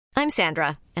I'm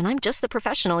Sandra, and I'm just the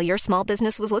professional your small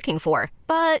business was looking for.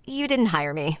 But you didn't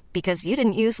hire me because you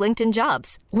didn't use LinkedIn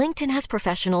Jobs. LinkedIn has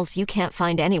professionals you can't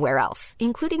find anywhere else,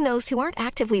 including those who aren't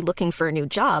actively looking for a new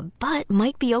job, but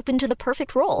might be open to the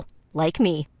perfect role, like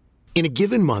me. In a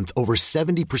given month, over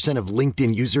 70% of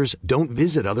LinkedIn users don't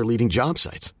visit other leading job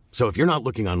sites. So if you're not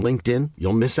looking on LinkedIn,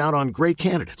 you'll miss out on great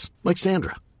candidates like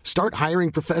Sandra. Start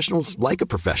hiring professionals like a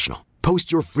professional.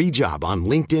 Post your free job on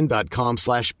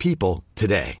linkedin.com/people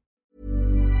today.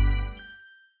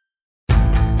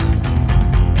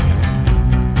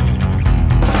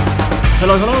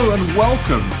 Hello, and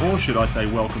welcome, or should I say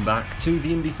welcome back, to the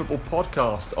Indie Football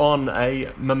Podcast on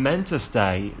a momentous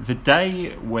day, the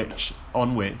day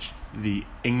on which the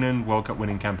England World Cup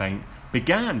winning campaign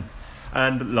began.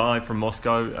 And live from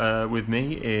Moscow with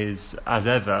me is, as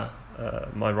ever,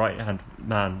 my right-hand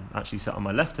man, actually sat on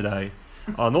my left today,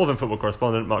 our Northern football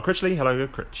correspondent, Mark Critchley. Hello,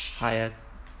 Critch. Hi, Ed.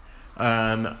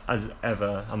 As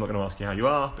ever, I'm not going to ask you how you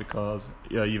are, because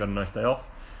you've had a nice day off.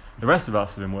 The rest of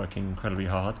us have been working incredibly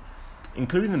hard,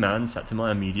 including the man sat to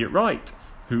my immediate right,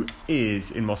 who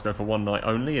is in Moscow for one night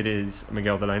only. It is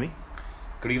Miguel Delaney.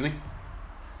 Good evening.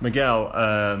 Miguel,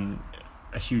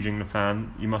 a huge England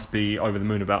fan. You must be over the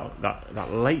moon about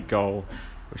that late goal,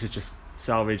 which has just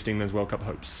salvaged England's World Cup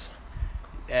hopes.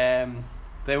 They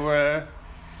were...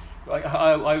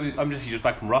 I'm just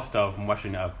back from Rostov and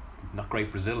watching not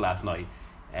great Brazil last night.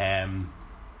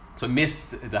 So I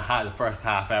missed the first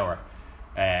half hour,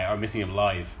 or missing it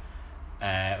live.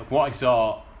 From what I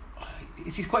saw,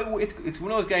 it's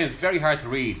one of those games very hard to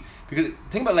read, because the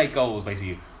thing about late goals,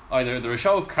 basically, either they're a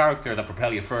show of character that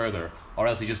propel you further, or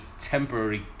else they just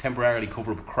temporarily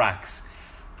cover up cracks,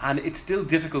 and it's still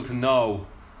difficult to know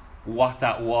what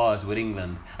that was with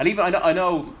England. And even I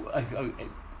know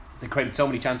they created so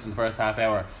many chances in the first half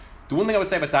hour. The one thing I would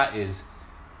say about that is,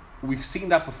 we've seen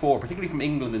that before, particularly from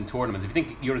England in tournaments. If you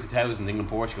think Euro 2000,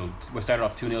 England-Portugal, we started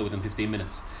off 2-0 within 15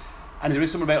 minutes. And there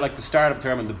is something about the start of a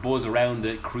tournament, the buzz around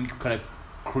it kind of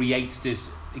creates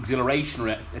this exhilaration,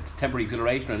 it's temporary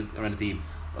exhilaration around the team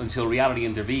until reality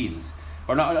intervenes.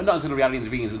 Or not until reality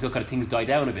intervenes, until kind of things die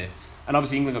down a bit. And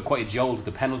obviously England got quite a jolt with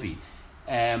the penalty.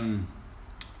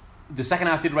 The second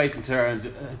half did raise concerns,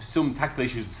 some tactical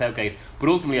issues with Southgate, but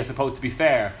ultimately, I suppose, to be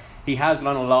fair, he has gone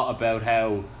on a lot about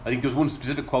how, I think there was one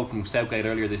specific quote from Southgate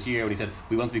earlier this year when he said,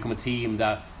 we want to become a team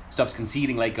that stops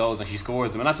conceding late goals and she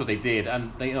scores them, and that's what they did.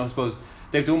 And they, I suppose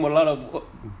they've done what a lot of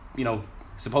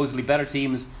supposedly better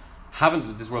teams haven't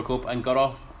at this World Cup, and got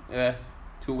off to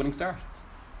a winning start.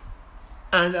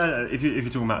 And if you're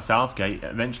talking about Southgate,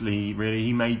 eventually, really,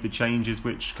 he made the changes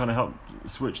which kind of helped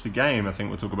switch the game. I think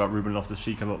we'll talk about Ruben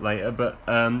Loftus-Cheek a lot later. But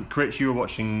Critch, you were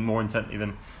watching more intently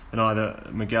than either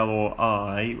Miguel or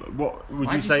I. What would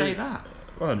you say? Why did you say that?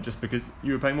 Well, just because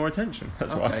you were paying more attention.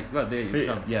 That's why. Okay. Well,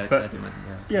 exactly.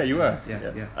 Yeah, you were.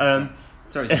 Yeah.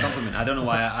 Sorry, it's a compliment. I don't know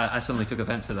why I suddenly took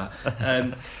offence to that.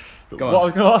 Go on. I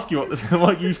was going to ask you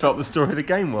what you felt the story of the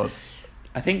game was.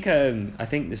 I think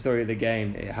the story of the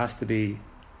game, it has to be.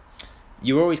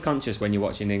 You're always conscious when you're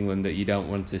watching England that you don't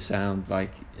want to sound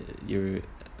like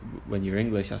when you're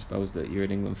English, I suppose, that you're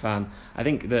an England fan. I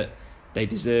think that they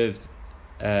deserved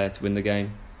to win the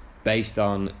game based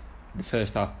on the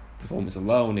first half performance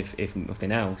alone, if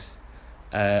nothing else.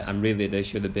 And really, they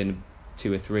should have been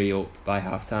 2 or 3 up by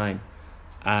half time.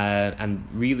 And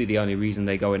really, the only reason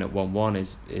they go in at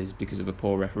 1-1 is because of a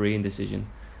poor refereeing decision.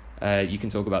 You can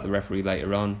talk about the referee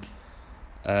later on,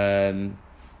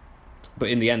 but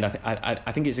in the end,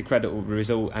 I think it's a creditable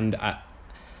result, and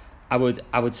I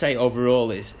would say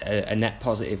overall it's a net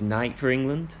positive night for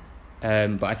England.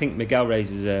 But I think Miguel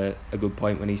raises a good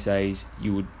point when he says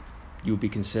you would be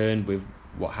concerned with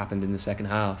what happened in the second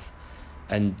half,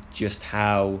 and just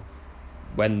how,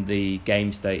 when the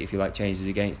game state, if you like, changes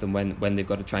against them, when they've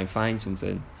got to try and find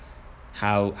something,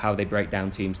 how they break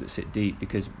down teams that sit deep.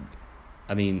 Because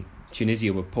I mean,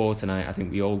 Tunisia were poor tonight. I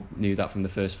think we all knew that from the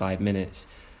first 5 minutes.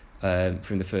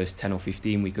 From the first 10 or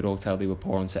 15, we could all tell they were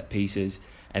poor on set pieces.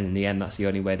 And in the end, that's the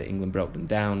only way that England broke them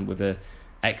down, with an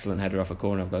excellent header off a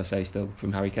corner, I've got to say, still,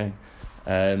 from Harry Kane.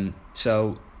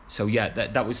 So yeah,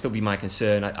 that would still be my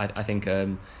concern. I think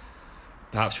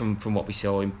perhaps from what we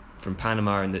saw from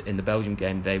Panama in the Belgium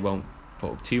game, they won't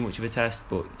put up too much of a test.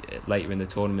 But later in the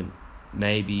tournament,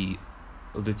 maybe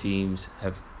other teams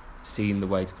have seen the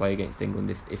way to play against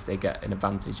England if they get an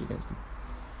advantage against them.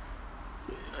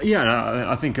 Yeah, no,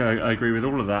 I think I agree with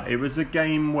all of that. It was a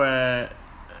game where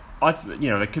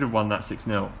they could have won that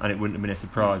 6-0 and it wouldn't have been a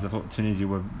surprise. I thought Tunisia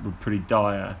were pretty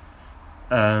dire.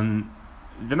 The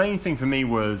main thing for me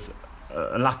was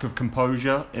a lack of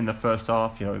composure in the first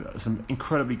half. Some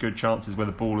incredibly good chances where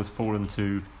the ball has fallen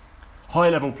to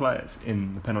high-level players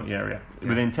in the penalty area,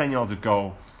 within 10 yards of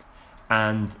goal,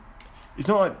 and it's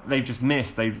not like they've just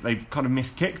missed. They've kind of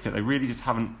miskicked it. They really just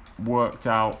haven't worked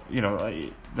out.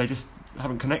 They just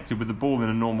haven't connected with the ball in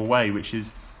a normal way, which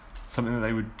is something that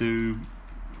they would do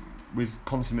with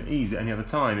consummate ease at any other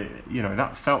time.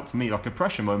 That felt to me like a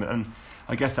pressure moment, and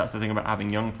I guess that's the thing about having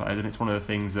young players, and it's one of the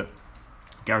things that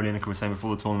Gary Lineker was saying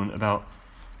before the tournament about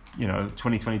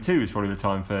 2022 is probably the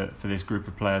time for this group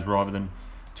of players rather than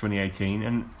 2018,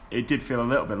 and it did feel a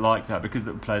little bit like that because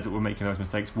the players that were making those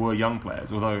mistakes were young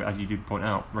players, although, as you did point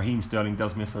out, Raheem Sterling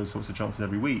does miss those sorts of chances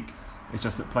every week. It's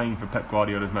just that playing for Pep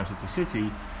Guardiola's Manchester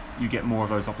City, you get more of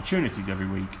those opportunities every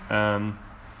week.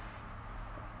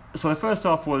 So the first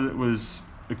half was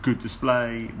a good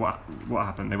display. What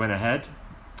happened? They went ahead.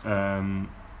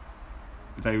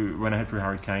 They went ahead through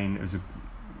Harry Kane. It was a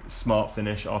smart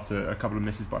finish after a couple of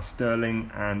misses by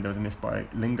Sterling, and there was a miss by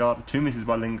Lingard. 2 misses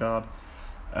by Lingard.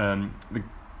 The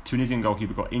Tunisian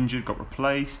goalkeeper got injured, got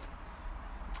replaced.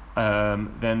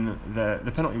 Then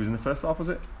the penalty was in the first half, was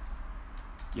it?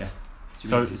 Yeah.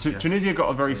 Tunisia got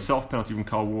a very soft penalty from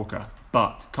Kyle Walker,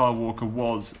 but Kyle Walker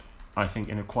was, I think,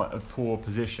 in quite a poor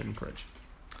position, Critch.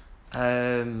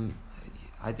 I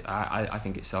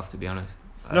think it's soft, to be honest.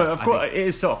 No, of course it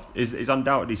is soft. It's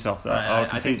undoubtedly soft.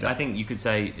 I think you could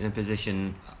say in a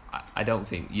position. I don't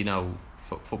think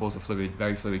football's a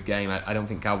very fluid game. I don't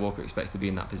think Kyle Walker expects to be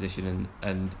in that position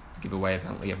and give away a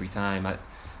penalty every time.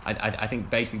 I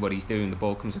think basically what he's doing, the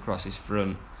ball comes across his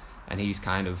front, and he's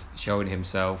kind of showing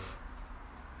himself,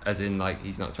 as in like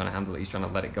he's not trying to handle it. He's trying to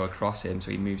let it go across him,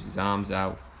 so he moves his arms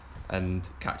out and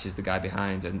catches the guy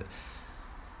behind. And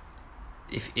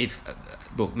if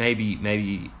look,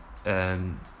 maybe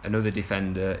another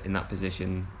defender in that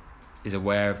position is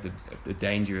aware of the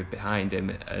danger behind him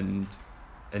and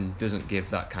doesn't give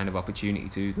that kind of opportunity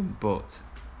to them. But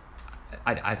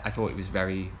I thought it was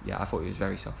very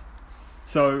soft.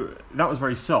 So that was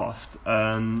very soft,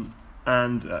 and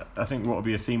I think what will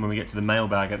be a theme when we get to the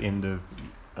mailbag at the end of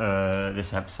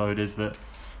this episode is that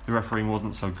the refereeing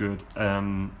wasn't so good.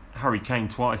 Harry Kane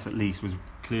twice at least was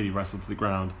clearly wrestled to the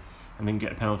ground and didn't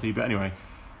get a penalty. But anyway,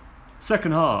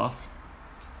 second half,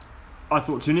 I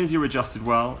thought Tunisia adjusted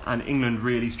well and England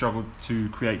really struggled to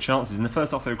create chances. In the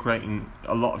first half they were creating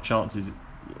a lot of chances,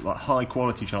 like high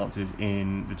quality chances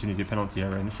in the Tunisia penalty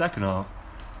area. In the second half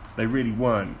they really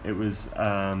weren't. It was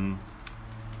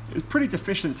pretty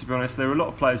deficient, to be honest. There were a lot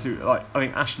of players who, like, I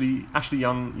think Ashley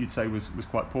Young, you'd say was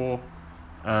quite poor.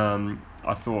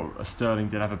 I thought Sterling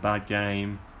did have a bad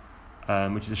game,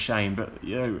 which is a shame. But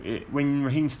when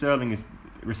Raheem Sterling is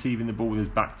receiving the ball with his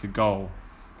back to goal,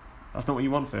 that's not what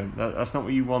you want for him. That's not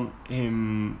what you want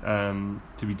him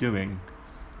to be doing.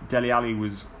 Dele Alli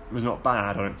was not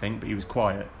bad, I don't think, but he was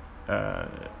quiet. But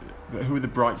who were the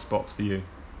bright spots for you?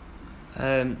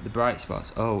 The bright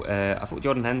spots. I thought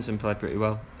Jordan Henderson played pretty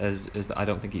well. As I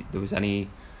don't think there was any.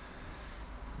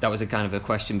 That was a kind of a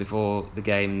question before the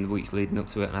game and the weeks leading up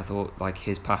to it, and I thought like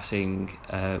his passing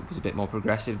was a bit more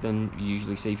progressive than you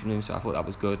usually see from him. So I thought that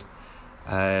was good.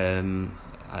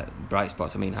 Bright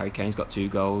spots. I mean, Harry Kane's got 2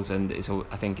 goals, and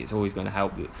I think it's always going to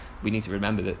help. We need to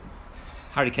remember that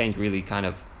Harry Kane's really kind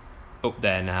of up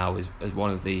there now as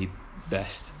one of the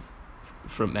best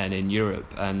front men in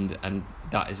Europe, and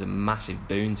that is a massive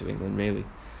boon to England, really.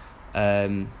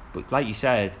 But like you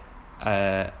said,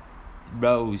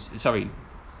 Rose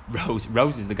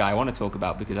is the guy I want to talk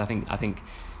about, because I think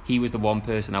he was the one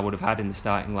person I would have had in the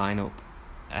starting lineup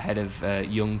ahead of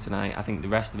Young tonight. I think the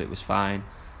rest of it was fine.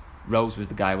 Rose was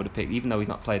the guy I would have picked, even though he's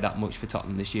not played that much for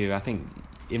Tottenham this year. I think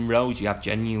in Rose you have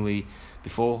genuinely,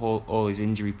 before all his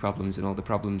injury problems and all the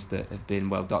problems that have been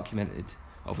well documented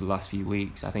over the last few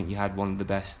weeks, I think you had one of the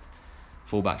best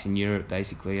fullbacks in Europe,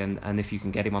 basically. And if you can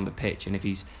get him on the pitch, and if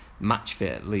he's match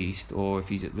fit at least, or if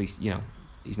he's at least,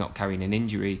 he's not carrying an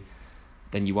injury,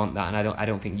 then you want that. And I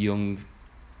don't think Young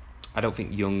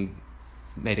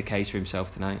made a case for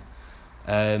himself tonight.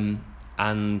 The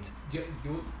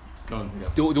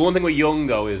one thing with Young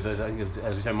though is, as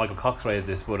we said, Michael Cox raised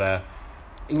this, but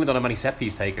England don't have many set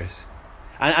piece takers,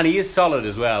 and he is solid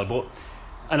as well. But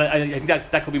I think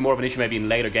that could be more of an issue maybe in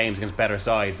later games against better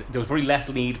sides. There was probably less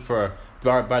need for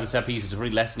by the set pieces. There's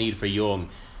probably less need for Young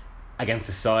against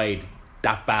a side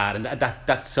that bad and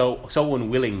that's so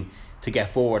unwilling to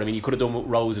get forward. I mean, you could have done with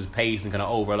Rose's pace and kind of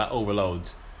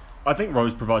overloads. I think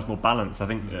Rose provides more balance. I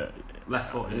think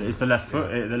left foot. It's the left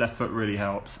foot. The left foot really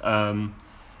helps. And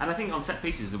I think on set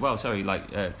pieces as well.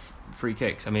 Free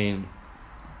kicks. I mean,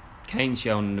 Kane's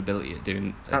shown an ability at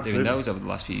doing those over the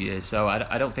last few years. So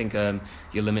I don't think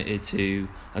you're limited to.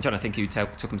 I'm trying to think who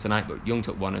took them tonight, but Young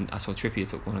took one, and I saw Trippier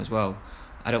took one as well.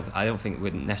 I don't think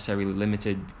we're necessarily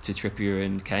limited to Trippier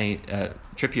and Kane.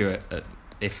 Trippier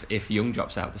if Young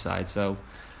drops out the side. So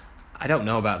I don't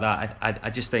know about that. I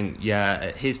just think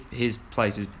his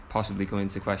place is possibly coming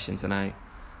into question tonight.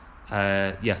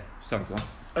 Sorry, go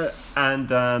on.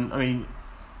 I mean,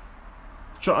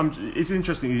 it's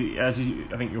interesting. I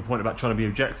think your point about trying to be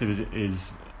objective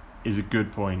is a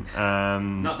good point.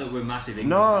 Not that we're massive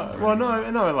England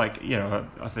fans. No. Like,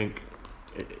 I think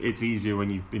it's easier when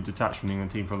you've been detached from the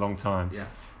England team for a long time. Yeah.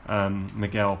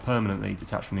 Miguel permanently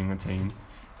detached from the England team,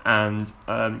 and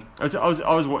I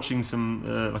was watching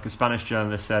some like a Spanish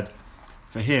journalist said,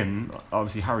 for him,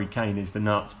 obviously Harry Kane is the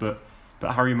nuts, but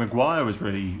Harry Maguire was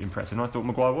really impressive, and I thought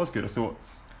Maguire was good. I thought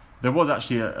there was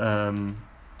actually an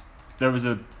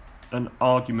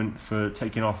argument for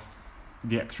taking off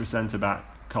the extra centre back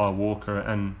Kyle Walker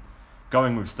and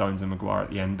going with Stones and Maguire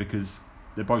at the end, because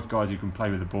they're both guys who can play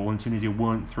with the ball, and Tunisia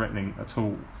weren't threatening at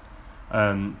all.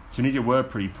 Tunisia were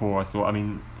pretty poor, I thought. I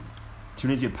mean,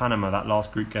 Tunisia-Panama, that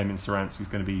last group game in Saransk, is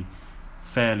going to be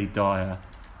fairly dire.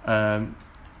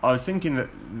 I was thinking that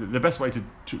the best way to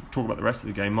talk about the rest of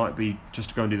the game might be just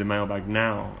to go and do the mailbag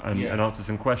now and answer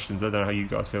some questions. I don't know how you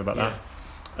guys feel about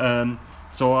that.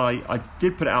 So I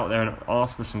did put it out there and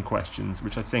asked for some questions,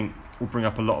 which I think will bring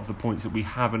up a lot of the points that we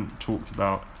haven't talked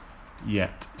about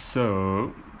yet.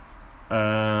 So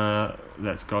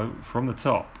let's go from the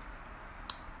top.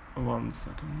 1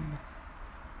 second.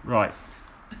 Right.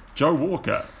 Joe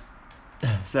Walker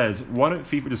says, why don't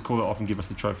FIFA just call it off and give us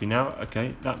the trophy now?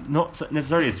 Okay, that's not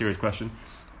necessarily a serious question,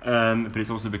 but it's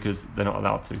also because they're not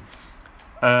allowed to.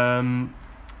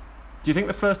 Do you think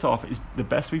the first half is the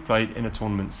best we've played in a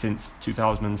tournament since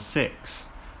 2006?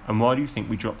 And why do you think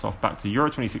we dropped off back to Euro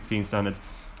 2016 standards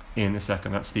in the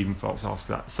second? That's Stephen Phelps asks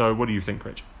that. So what do you think,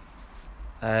 Rich?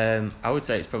 I would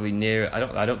say it's probably near. I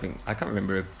can't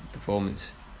remember a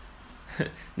performance.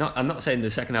 I'm not saying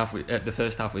the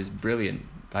first half was brilliant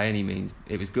by any means.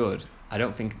 It was good. I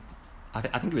think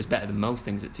it was better than most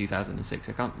things at 2006.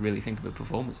 I can't really think of a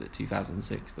performance at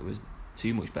 2006 that was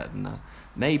too much better than that.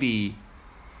 Maybe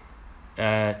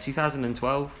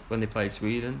 2012 when they played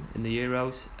Sweden in the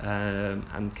Euros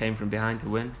and came from behind to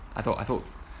win. I thought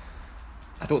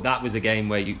that was a game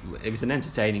where it was an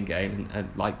entertaining game, and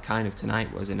like kind of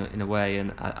tonight was in a way,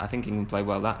 and I think England played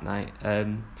well that night.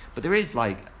 But there is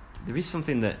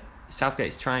something that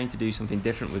Southgate's trying to do something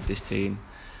different with this team,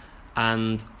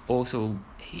 and also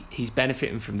he's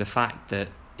benefiting from the fact that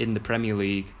in the Premier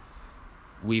League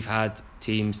we've had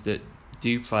teams that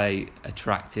do play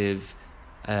attractive,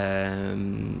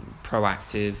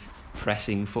 proactive,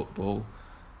 pressing football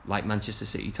like Manchester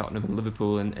City, Tottenham and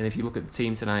Liverpool, and if you look at the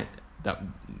team tonight, that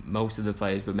most of the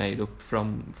players were made up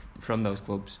from those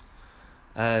clubs.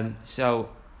 So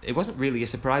it wasn't really a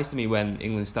surprise to me when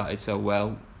England started so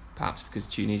well, perhaps because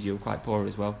Tunisia were quite poor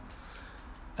as well.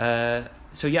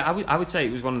 So yeah, I would say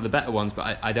it was one of the better ones,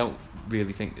 but I don't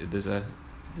really think that there's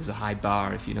a high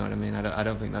bar, if you know what I mean. I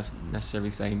don't think that's necessarily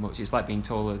saying much. It's like being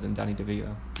taller than Danny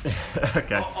DeVito.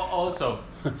 Okay. Also,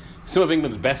 some of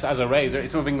England's best starts.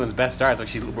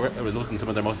 Actually, I was looking at some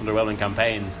of their most underwhelming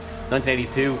campaigns.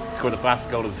 1982 scored the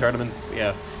fastest goal of the tournament.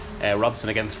 Robson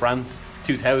against France.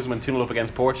 2000 went 2-0 up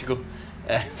against Portugal.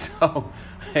 So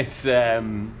it's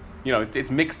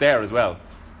it's mixed there as well.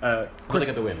 Chris, they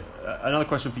get the win. Another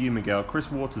question for you, Miguel.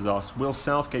 Chris Waters asks, will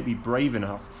Southgate be brave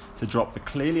enough to drop the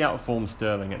clearly out of form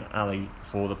Sterling and Ali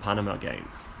for the Panama game?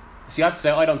 See, I have to say,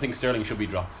 I don't think Sterling should be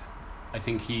dropped. I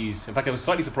think in fact, I was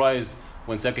slightly surprised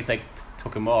when Southgate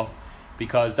took him off,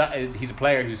 because he's a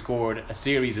player who scored a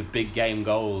series of big game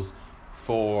goals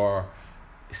for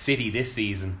City this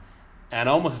season, and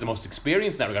almost the most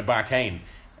experienced in that regard, bar Kane.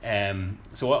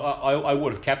 So I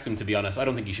would have kept him, to be honest. I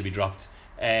don't think he should be dropped.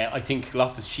 I think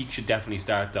Loftus-Cheek should definitely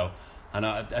start though, and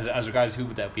as regards who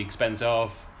would that be expense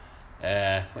of,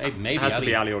 maybe it has Ali. to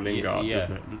be Ali or Lingard,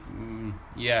 doesn't it?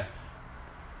 Yeah.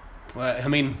 Well, I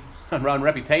mean, on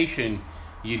reputation,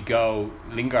 you'd go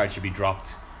Lingard should be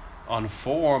dropped. On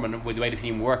form and with the way the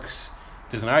team works,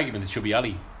 there's an argument it should be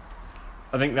Ali.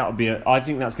 I think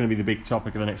that's going to be the big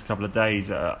topic of the next couple of days.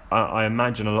 I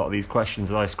imagine a lot of these questions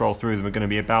as I scroll through them are going to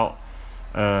be about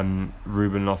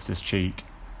Ruben Loftus-Cheek.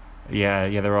 Yeah,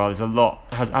 there are. There's a lot.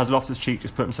 Has Loftus-Cheek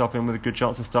just put himself in with a good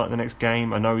chance of starting the next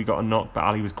game? I know he got a knock, but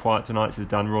Ali was quiet tonight, says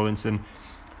Dan Rawlinson.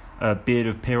 Beard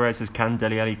of Pires says, can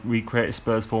Dele Alli recreate his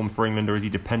Spurs form for England, or is he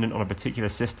dependent on a particular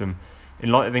system?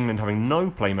 In light of England having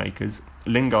no playmakers,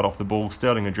 Lingard off the ball,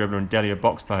 Sterling a dribbler and Dele a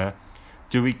box player,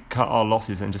 do we cut our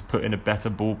losses and just put in a better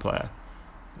ball player?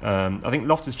 I think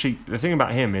Loftus-Cheek, the thing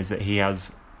about him is that he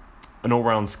has an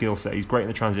all-round skill set. He's great in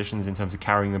the transitions in terms of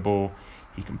carrying the ball.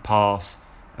 He can pass.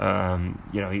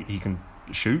 He can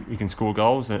shoot, he can score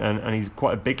goals, and he's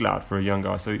quite a big lad for a young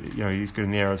guy, so he's good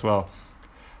in the air as well.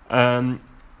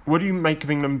 What do you make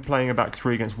of England playing a back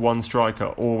three against one striker,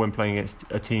 or when playing against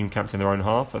a team capped in their own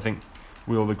half? I think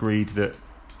we all agreed that.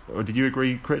 Or did you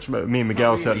agree, Critch? Me and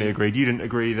Miguel certainly agreed. You didn't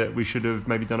agree that we should have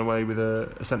maybe done away with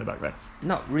a centre-back there?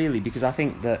 Not really, because I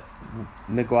think that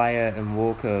Maguire and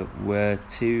Walker were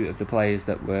two of the players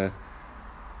that were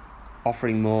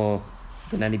offering more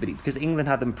than anybody, because England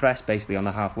had them pressed basically on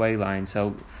the halfway line.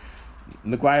 So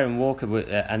Maguire and Walker were,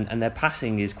 and their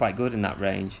passing is quite good in that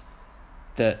range.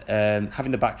 That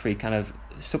having the back three kind of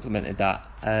supplemented that.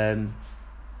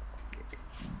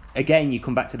 Again, you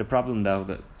come back to the problem though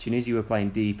that Tunisia were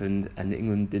playing deep and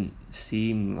England didn't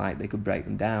seem like they could break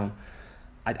them down.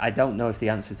 I don't know if the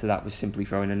answer to that was simply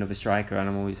throwing another striker, and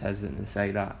I'm always hesitant to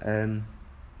say that.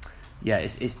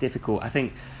 It's difficult. I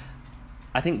think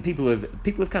people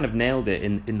have kind of nailed it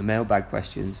in the mailbag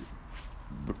questions.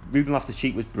 Ruben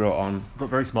Loftus-Cheek was brought on. We've got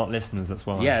very smart listeners, that's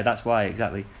why. Yeah, that's why,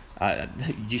 exactly. Do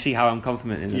you see how I'm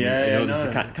confident in others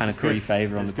to kind of curry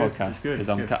favour on the podcast? Because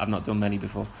I've not done many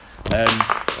before.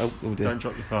 Don't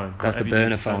drop your phone. That's the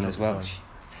burner phone as well.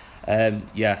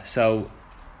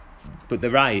 But they're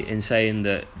right in saying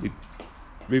that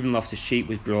Ruben Loftus-Cheek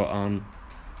was brought on.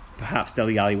 Perhaps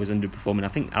Dele Alli was underperforming. I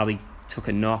think Ali took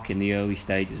a knock in the early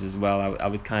stages as well. I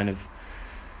would kind of,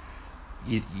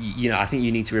 I think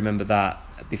you need to remember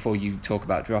that before you talk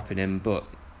about dropping him. But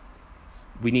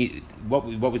we need what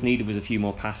was needed was a few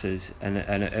more passes and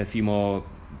a few more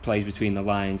plays between the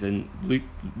lines, and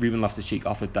Ruben Loftus-Cheek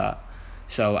offered that.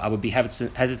 So I would be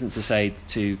hesitant to say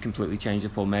to completely change the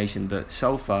formation, but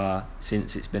so far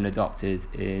since it's been adopted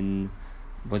in,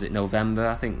 was it November?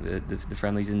 I think the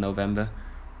friendlies in November.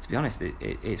 To be honest,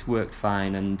 it's worked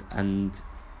fine, and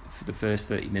for the first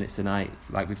 30 minutes tonight,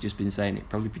 like we've just been saying, it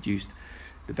probably produced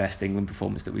the best England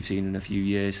performance that we've seen in a few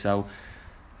years. So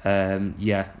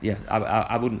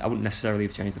I wouldn't necessarily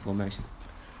have changed the formation.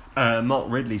 Mark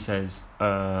Ridley says,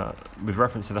 with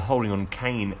reference to the holding on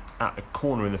Kane at the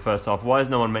corner in the first half, why has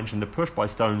no one mentioned the push by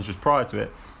Stones just prior to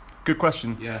it? Good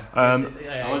question. Yeah. I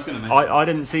was going to mention I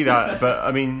didn't see that, but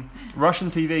I mean, Russian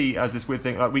TV has this weird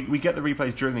thing. Like we get the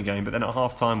replays during the game, but then at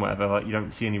half time, whatever, like you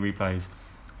don't see any replays.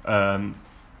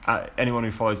 Anyone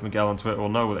who follows Miguel on Twitter will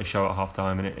know what they show at half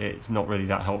time, and it's not really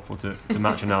that helpful to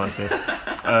match analysis.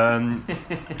 I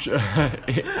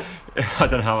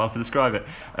don't know how else to describe it.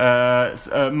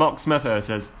 Mark Smether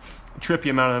says,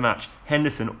 Trippier man of the match,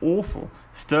 Henderson awful,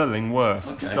 Sterling worse.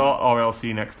 Okay. Start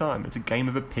RLC next time. It's a game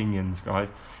of opinions,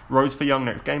 guys. Rose for Young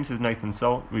next game, says Nathan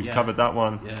Salt. We've covered that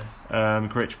one. Yes.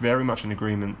 Critch, very much in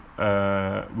agreement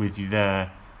with you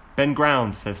there. Ben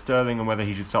Grounds says Sterling and whether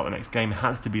he should start the next game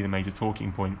has to be the major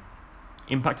talking point.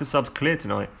 Impact of subs clear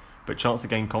tonight, but chance to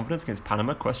gain confidence against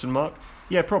Panama? ?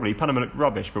 Yeah, probably. Panama looked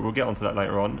rubbish, but we'll get onto that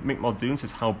later on. Mick Muldoon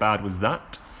says, how bad was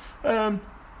that?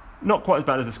 Not quite as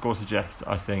bad as the score suggests,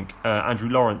 I think. Andrew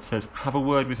Lawrence says, have a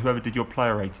word with whoever did your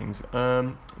player ratings.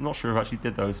 I'm not sure who actually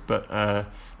did those, but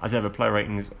as ever, player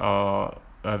ratings are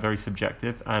very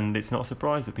subjective, and it's not a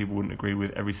surprise that people wouldn't agree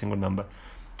with every single number.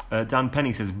 Dan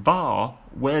Penny says, VAR,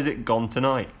 where's it gone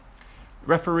tonight?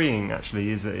 Refereeing actually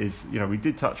is we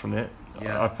did touch on it.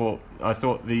 Yeah. I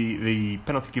thought the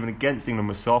penalty given against England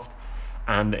was soft,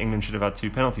 and that England should have had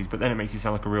 2 penalties. But then it makes you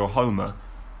sound like a real homer.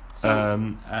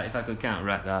 So, if I could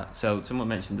counteract that, so someone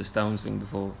mentioned the Stones thing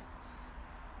before.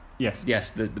 Yes,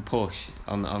 the push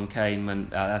on Kane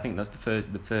when I think that's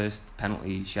the first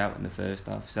penalty shout in the first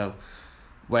half. So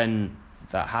when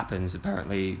that happens,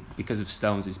 apparently because of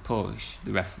Stones' push,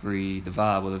 the referee, the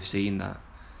VAR will have seen that,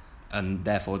 and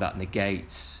therefore that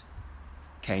negates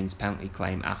Kane's penalty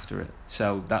claim after it.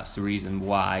 So that's the reason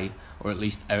why, or at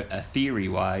least a theory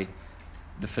why,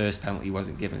 the first penalty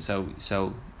wasn't given.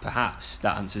 So perhaps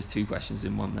that answers 2 questions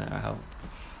in one there, I hope.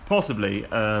 Possibly,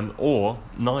 or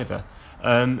neither.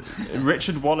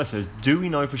 Richard Wallace says, do we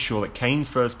know for sure that Kane's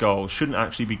first goal shouldn't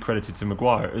actually be credited to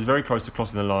Maguire? It was very close to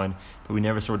crossing the line, but we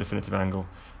never saw a definitive angle.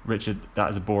 Richard,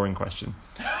 that is a boring question.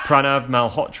 Pranav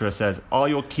Malhotra says, are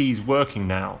your keys working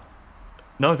now?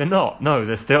 No, they're not. No,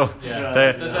 they're still. Yeah.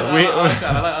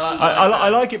 I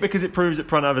like it because it proves that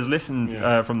Pranav has listened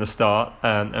from the start,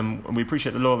 and we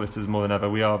appreciate the loyal listeners more than ever.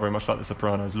 We are very much like the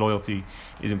Sopranos. Loyalty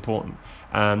is important.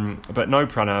 But no,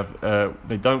 Pranav,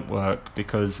 they don't work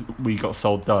because we got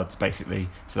sold duds, basically.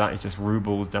 So that is just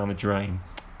rubles down the drain.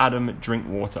 Adam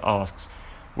Drinkwater asks,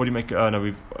 what do you make? No,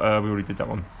 we already did that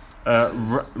one.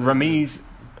 Ramiz,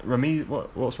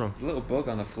 what's wrong? A little bug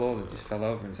on the floor that just fell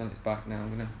over and it's on its back now. I'm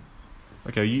gonna.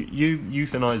 Okay, you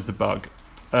euthanise the bug.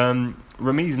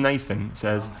 Ramiz Nathan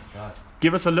says,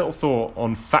 give us a little thought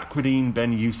on Fakhruddin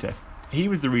Ben Youssef. he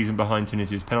was the reason behind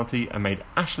Tunisia's penalty and made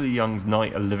Ashley Young's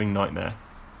night a living nightmare.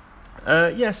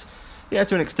 Yes, yeah,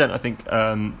 to an extent, I think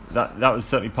that was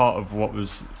certainly part of what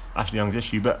was Ashley Young's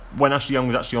issue. But when Ashley Young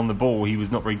was actually on the ball, he was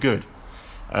not very good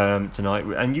tonight.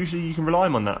 And usually you can rely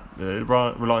on that,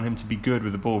 rely on him to be good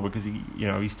with the ball, because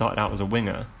he started out as a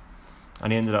winger,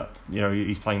 and he ended up,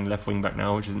 he's playing left wing back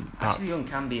now, which isn't. Perhaps... Ashley Young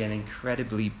can be an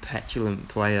incredibly petulant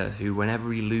player who,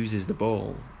 whenever he loses the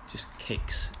ball, just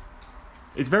kicks.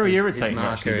 It's very irritating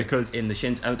actually, because in the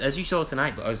shins, as you saw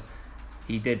tonight, but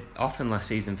he did often last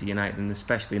season for United, and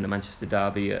especially in the Manchester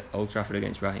derby at Old Trafford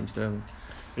against Raheem Sterling.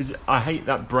 I hate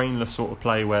that brainless sort of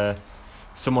play where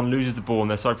someone loses the ball and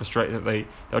they're so frustrated that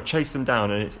they'll chase them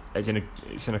down, and it's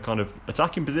in a kind of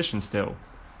attacking position still.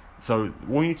 So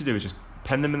all you need to do is just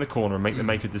pen them in the corner and make them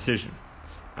make a decision.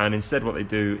 And instead what they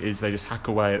do is they just hack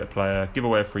away at the player, give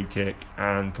away a free kick,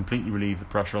 and completely relieve the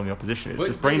pressure on the opposition. It's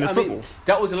just brainless football.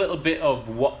 That was a little bit of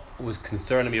what was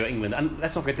concerning me about England. And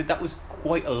let's not forget that was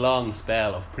quite a long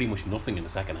spell of pretty much nothing in the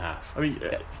second half. I mean,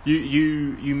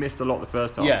 you missed a lot the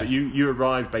first half, but you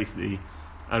arrived basically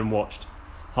and watched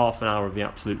half an hour of the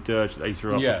absolute dirge that they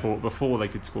threw up before they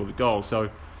could score the goal.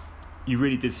 So you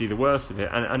really did see the worst of it.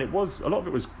 And it was, a lot of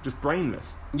it was just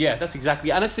brainless. Yeah, that's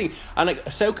exactly. And I think,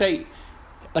 Southgate,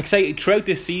 say throughout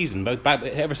this season,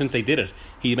 ever since they did it,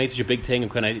 he made such a big thing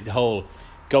of kind of the whole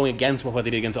going against what they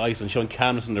did against Iceland, showing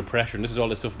calmness under pressure, and this is all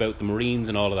this stuff about the Marines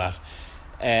and all of that.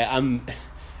 And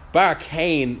bar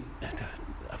Kane,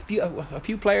 a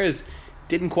few players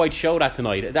didn't quite show that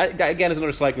tonight. That again is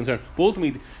another slight concern. But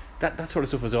ultimately, that sort of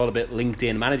stuff was all a bit linked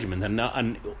in management,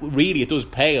 and really it does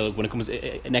pale when it comes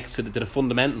next to the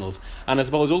fundamentals. And I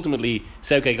suppose ultimately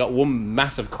Southgate got one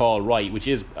massive call right, which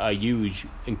is a huge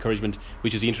encouragement,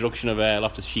 which is the introduction of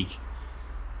Loftus-Cheek.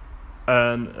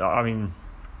 I mean,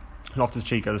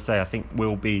 Loftus-Cheek, as I say, I think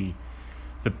will be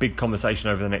the big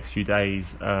conversation over the next few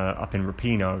days up in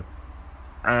Rapinoe.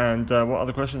 And what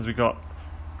other questions we got?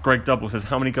 Greg Double says,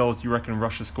 how many goals do you reckon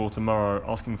Russia score tomorrow?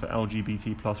 Asking for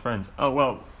LGBT plus friends. Oh,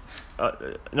 well,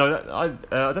 no, I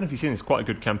don't know if you've seen this. It's quite a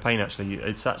good campaign, actually.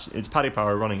 It's Paddy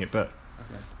Power running it, but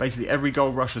basically every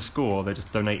goal Russia score, they're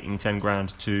just donating 10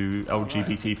 grand to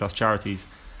LGBT plus charities.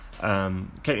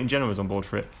 Caitlyn Jenner was on board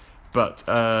for it. But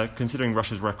considering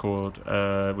Russia's record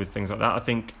with things like that, I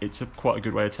think it's quite a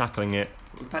good way of tackling it.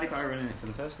 Was Paddy Power running it for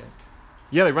the first game?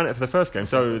 Yeah, they ran it for the first game.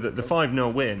 So the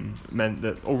 5-0 win meant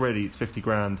that already it's 50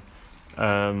 grand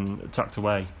tucked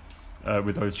away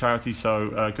with those charities.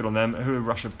 So good on them. Who are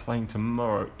Russia playing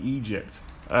tomorrow? Egypt.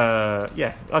 I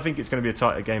think it's going to be a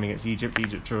tighter game against Egypt.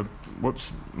 Egypt are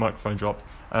microphone dropped.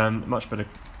 Much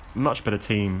better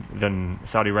team than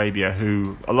Saudi Arabia,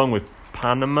 who, along with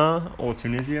Panama or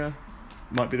Tunisia,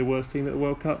 might be the worst team at the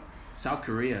World Cup. South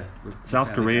Korea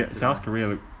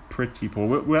look pretty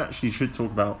poor. We actually should talk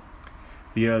about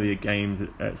the earlier games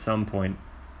at some point.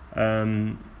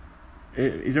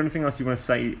 Is there anything else you want to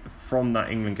say from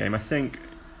that England game? I think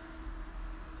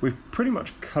we've pretty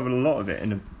much covered a lot of it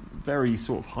in a very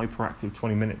sort of hyperactive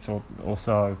 20 minutes or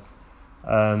so.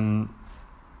 The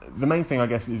main thing, I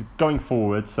guess, is going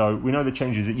forward. So we know the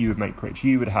changes that you would make, Rich.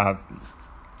 You would have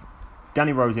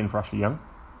Danny Rose in for Ashley Young.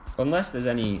 Unless there's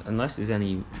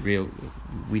any real,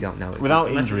 we don't know.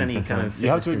 Without injury concerns, you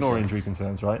have to ignore injury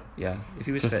concerns, right? Yeah, if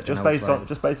he was just fit, just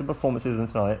based on performances in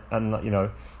tonight, and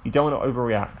you don't want to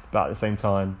overreact, but at the same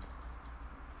time,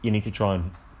 you need to try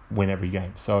and win every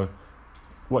game. So,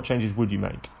 what changes would you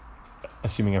make,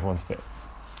 assuming everyone's fit?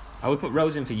 I would put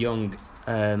Rose in for Young,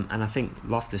 and I think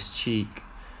Loftus-Cheek.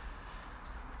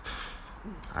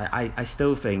 I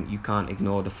still think you can't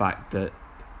ignore the fact that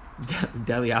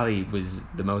Dele Alli was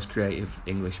the most creative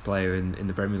English player in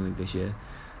the Premier League this year.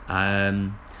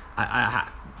 My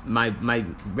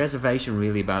reservation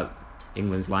really about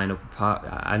England's lineup,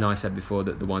 I know I said before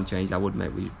that the one change I would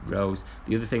make was Rose.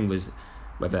 The other thing was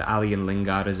whether Ali and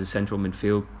Lingard as a central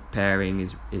midfield pairing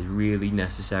is really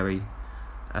necessary.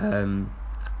 And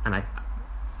I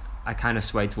kind of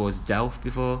swayed towards Delph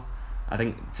before. I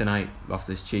think tonight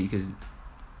Loftus-Cheek has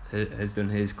done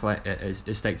has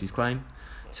staked his claim.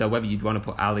 So whether you'd want to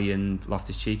put Ali and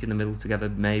Loftus-Cheek in the middle together,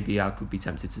 maybe I could be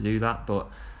tempted to do that. But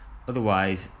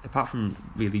otherwise, apart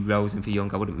from really Rose and for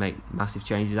Young, I wouldn't make massive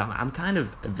changes. I'm kind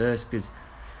of averse because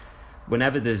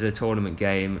whenever there's a tournament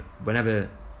game, whenever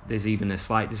there's even a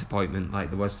slight disappointment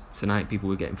like there was tonight, people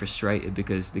were getting frustrated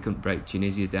because they couldn't break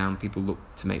Tunisia down. People look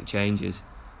to make changes.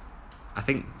 I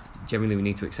think generally we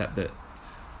need to accept that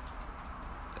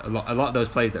a lot of those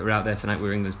players that were out there tonight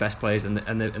were England's best players, and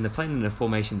they're playing in a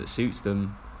formation that suits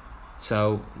them.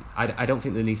 So I don't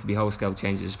think there needs to be whole-scale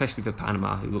changes, especially for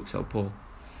Panama, who look so poor.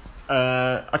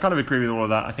 I kind of agree with all of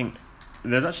that. I think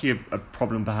there's actually a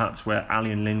problem perhaps where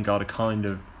Ali and Lingard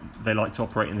are they like to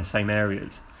operate in the same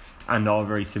areas and are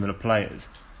very similar players,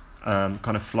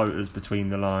 kind of floaters between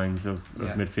the lines of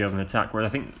midfield and attack, whereas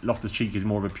I think Loftus-Cheek is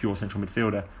more of a pure central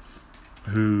midfielder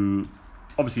who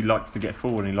obviously likes to get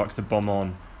forward and he likes to bomb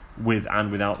on with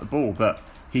and without the ball, but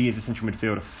he is a central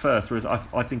midfielder first, whereas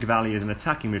I think of Ali as an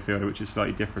attacking midfielder, which is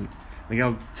slightly different.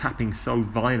 Miguel tapping so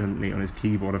violently on his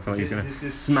keyboard, I feel like he's going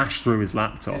to smash through his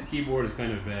laptop. His keyboard is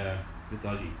kind of a bit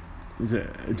dodgy. Is it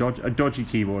a dodgy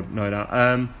keyboard? No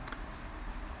doubt.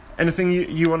 Anything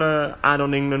you want to add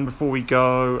on England before we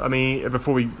go? I mean,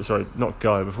 before we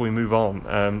move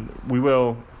on. We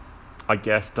will, I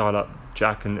guess, dial up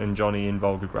Jack and Johnny in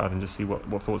Volgograd and just see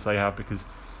what thoughts they have, because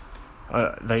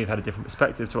they've had a different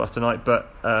perspective to us tonight.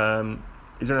 But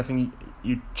is there anything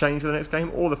you'd change for the next game,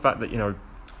 or the fact that,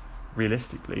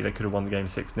 realistically they could have won the game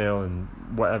 6-0 and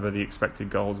whatever the expected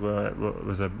goals were, it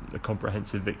was a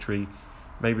comprehensive victory?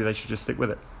 Maybe they should just stick with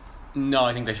it. No,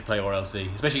 I think they should play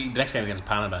RLC, especially the next game against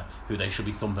Panama, who they should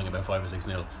be thumping about 5 or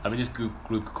 6-0. I mean, this group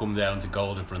could come down to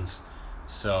goal difference.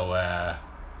 So,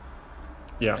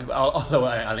 although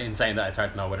in saying that, it's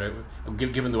hard to know whether,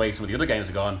 given the way some of the other games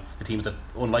have gone, the teams that,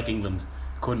 unlike England,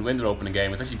 couldn't win their opening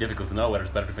game, it's actually difficult to know whether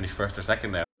it's better to finish first or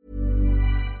second now.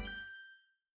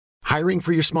 Hiring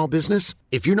for your small business?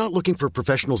 If you're not looking for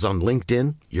professionals on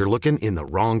LinkedIn, you're looking in the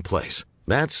wrong place.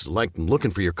 That's like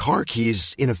looking for your car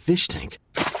keys in a fish tank.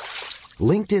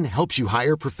 LinkedIn helps you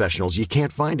hire professionals you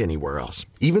can't find anywhere else,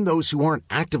 even those who aren't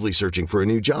actively searching for a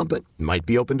new job but might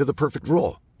be open to the perfect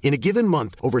role. In a given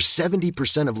month, over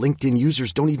 70% of LinkedIn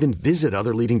users don't even visit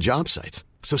other leading job sites.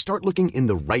 So start looking in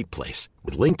the right place.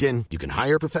 With LinkedIn, you can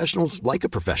hire professionals like a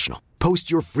professional.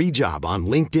 Post your free job on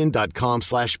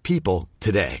linkedin.com/people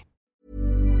today.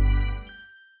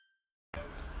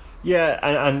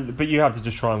 Yeah, but you have to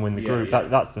just try and win the group. Yeah.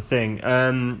 That's the thing.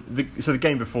 So the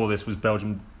game before this was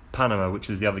Belgium-Panama, which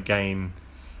was the other game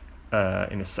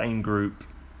in the same group,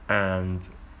 and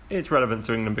it's relevant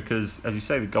to England because, as you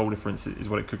say, the goal difference is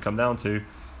what it could come down to.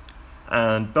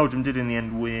 And Belgium did in the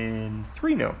end win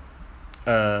 3-0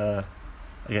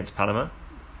 against Panama.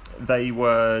 They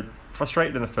were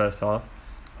frustrated in the first half,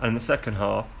 and in the second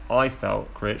half, I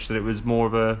felt, Critch, that it was more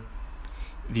of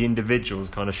the individuals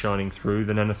kind of shining through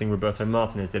than anything Roberto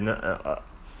Martinez did.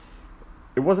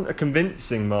 It wasn't a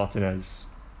convincing Martinez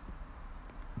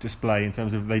display in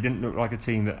terms of they didn't look like a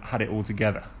team that had it all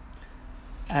together.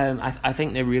 I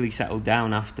think they really settled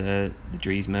down after the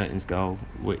Dries Mertens goal,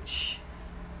 which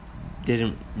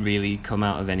didn't really come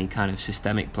out of any kind of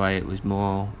systemic play. It was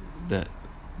more that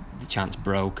the chance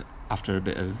broke after a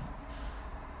bit of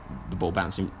the ball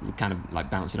bouncing, kind of like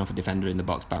bouncing off a defender in the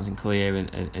box, bouncing clear,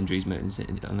 and Dries Mertens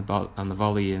on the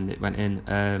volley, and it went in.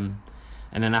 And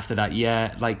then after that,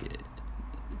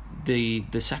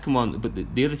 the second one, but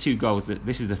the other two goals.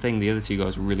 This is the thing. The other two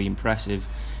goals were really impressive,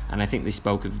 and I think they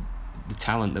spoke of the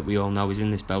talent that we all know is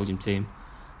in this Belgium team.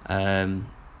 Kevin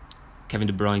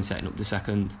De Bruyne setting up the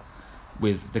second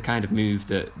with the kind of move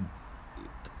that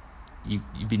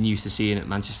you've been used to seeing at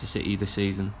Manchester City this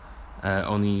season.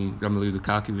 Only Romelu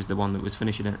Lukaku was the one that was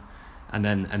finishing it, and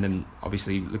then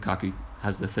obviously Lukaku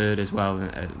has the third as well,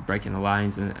 breaking the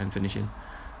lines and finishing.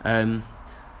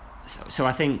 So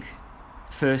I think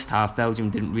first half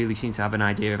Belgium didn't really seem to have an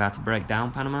idea of how to break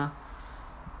down Panama,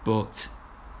 but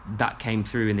that came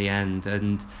through in the end,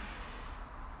 and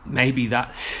maybe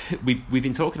that's we've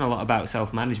been talking a lot about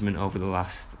self-management over the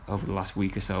last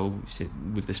week or so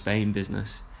with the Spain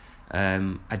business.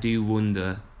 I do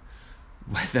wonder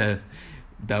whether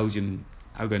Belgium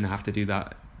are going to have to do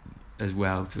that as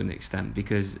well to an extent,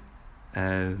 because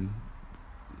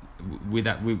with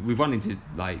that we wanted to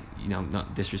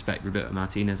not disrespect Roberto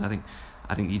Martinez. I think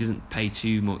he doesn't pay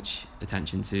too much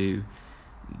attention to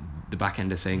the back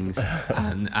end of things,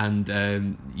 and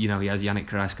he has Yannick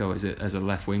Carrasco as a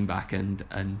left wing back, and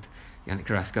Yannick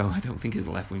Carrasco I don't think is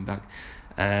a left wing back,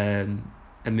 and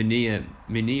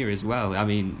Munir as well. I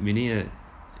mean, Munir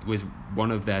was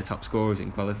one of their top scorers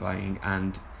in qualifying,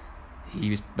 and he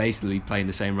was basically playing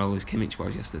the same role as Kimmich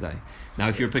was yesterday. Now,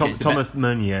 if you're Thomas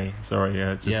Meunier, sorry,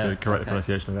 to correct the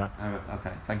pronunciation of that.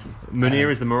 Okay, thank you. Munir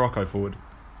is the Morocco forward.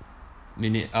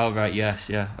 Munir, oh right, yes,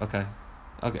 yeah, okay.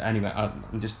 Anyway,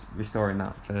 I'm just restoring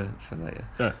that for later.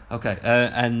 Yeah. Okay,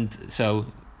 and so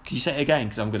can you say it again?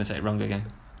 Because I'm going to say it wrong again.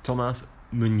 Thomas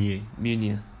Meunier.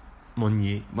 Meunier.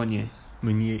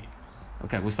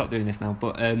 Okay, we'll stop doing this now.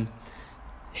 But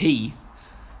he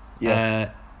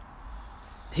left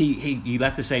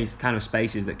the same kind of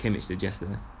spaces that Kimmich did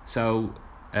yesterday. So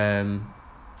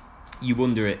you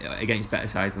wonder against better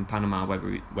sides than Panama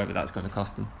whether that's going to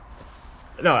cost them.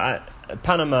 No,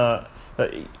 Panama.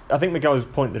 I think Miguel's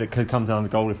point that it could come down to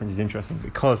goal difference is interesting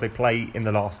because they play in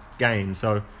the last game.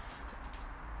 So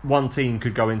one team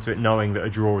could go into it knowing that a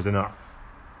draw is enough,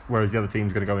 whereas the other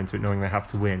team's going to go into it knowing they have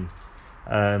to win.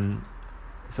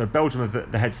 So Belgium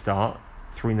have the head start,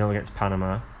 3-0 against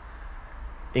Panama.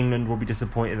 England will be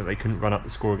disappointed that they couldn't run up the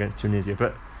score against Tunisia,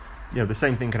 but the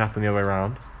same thing can happen the other way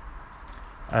around,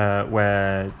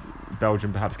 where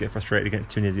Belgium perhaps get frustrated against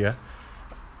Tunisia.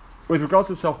 With regards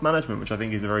to self-management, which I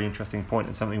think is a very interesting point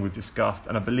and something we've discussed,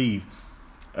 and I believe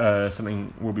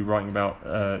something we'll be writing about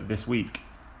this week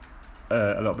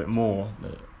a little bit more.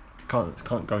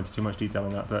 Can't go into too much detail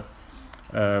on that, but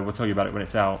we'll tell you about it when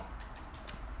it's out.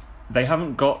 They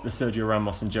haven't got the Sergio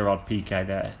Ramos and Gerard Piqué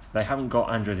there. They haven't got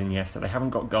Andres Iniesta. They haven't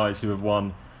got guys who have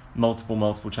won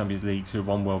multiple Champions Leagues, who have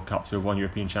won World Cups, who have won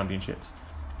European Championships.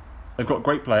 They've got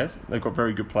great players. They've got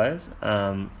very good players,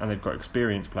 and they've got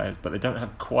experienced players, but they don't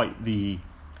have quite the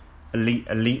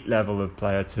elite level of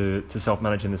player to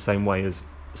self-manage in the same way as,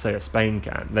 say, a Spain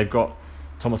can. They've got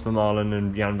Thomas Vermaelen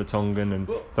and Jan Vertonghen and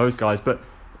those guys, but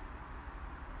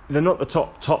they're not the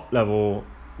top level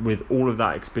with all of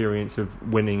that experience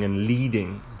of winning and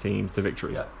leading teams to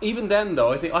victory. Yeah. Even then,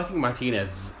 though, I think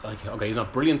Martinez, he's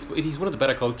not brilliant, but he's one of the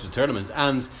better coaches of the tournament,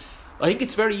 and I think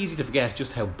it's very easy to forget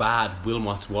just how bad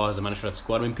Wilmots was as a manager of that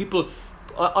squad. I mean, people,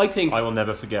 I think I will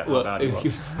never forget how bad he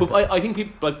was. But I think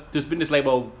people, there's been this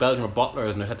label Belgium are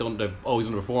bottlers and they're always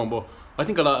underperform, but I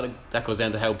think a lot of that goes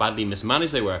down to how badly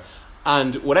mismanaged they were.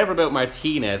 And whatever about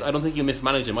Martinez, I don't think he'll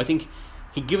mismanage him. I think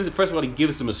he gives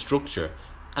them a structure,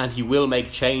 and he will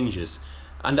make changes.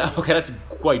 And that's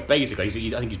quite basic. I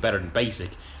think he's better than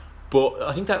basic, but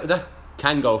I think that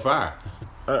can go far.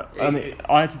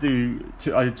 I did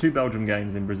 2 Belgium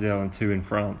games in Brazil and 2 in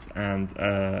France, and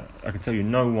I can tell you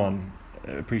no one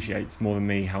appreciates more than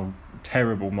me how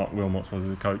terrible Mark Wilmots was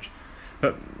as a coach.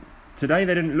 But today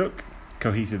they didn't look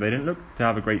cohesive. They didn't look to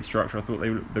have a great structure. I thought they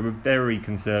were very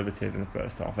conservative in the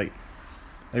first half. They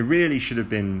really should have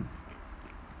been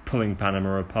pulling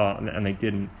Panama apart, and they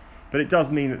didn't. But it does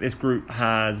mean that this group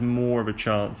has more of a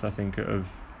chance, I think, of...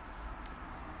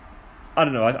 I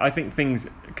don't know, I think things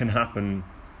can happen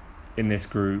in this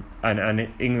group, and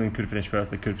England could finish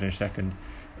first, they could finish second,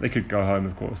 they could go home,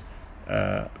 of course.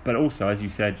 But also, as you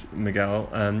said, Miguel,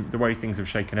 the way things have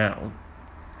shaken out,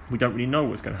 we don't really know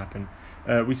what's going to happen.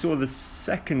 We saw the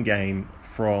second game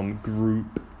from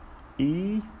Group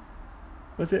E,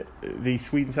 was it? The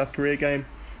Sweden-South Korea game?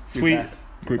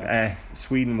 Group F.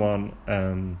 Sweden won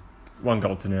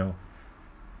 1-0.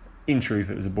 In truth,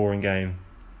 it was a boring game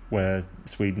where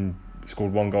Sweden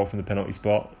scored 1 goal from the penalty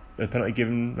spot. A penalty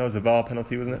given, that was a VAR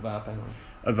penalty, wasn't it?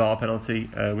 A VAR penalty,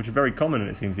 which are very common,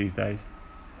 it seems, these days.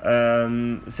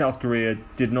 South Korea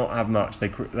did not have much.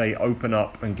 They open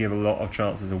up and give a lot of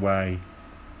chances away.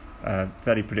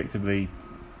 Fairly predictably,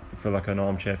 for like an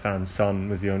armchair fan, Son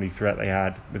was the only threat they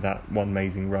had with that one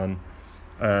amazing run.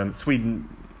 Sweden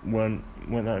weren't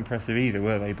that impressive either,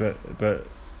 were they? But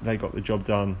they got the job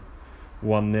done,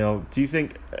 1-0. Do you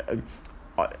think?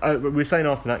 We're saying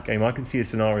after that game, I can see a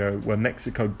scenario where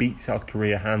Mexico beat South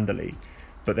Korea handily,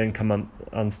 but then come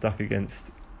unstuck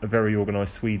against a very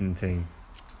organised Sweden team.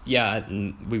 Yeah,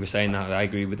 we were saying that. I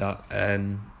agree with that.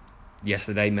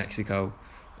 Yesterday, Mexico,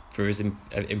 for as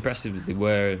impressive as they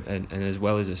were, and as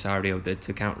well as Osorio did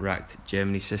to counteract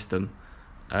Germany's system,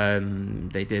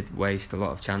 they did waste a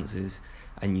lot of chances.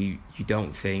 And you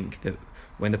don't think that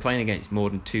when they're playing against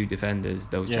more than 2 defenders,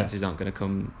 those chances aren't going to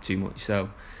come too much. So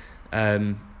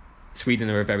Sweden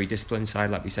are a very disciplined side,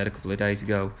 like we said a couple of days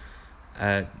ago.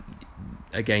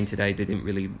 Again today, they didn't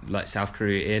really let South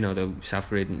Korea in, although South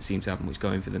Korea didn't seem to have much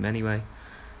going for them anyway.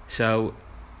 So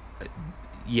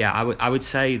I would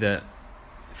say that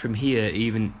from here,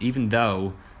 even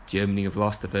though Germany have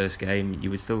lost the first game, you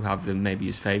would still have them maybe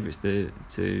as favourites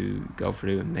to go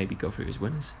through, and maybe go through as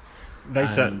winners. They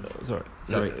said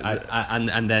sorry.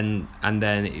 And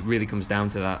then it really comes down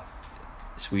to that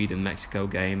Sweden-Mexico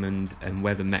game, and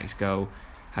whether Mexico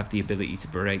have the ability to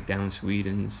break down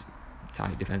Sweden's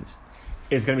tight defence.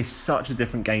 It's going to be such a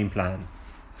different game plan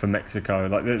for Mexico.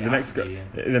 Like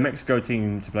the Mexico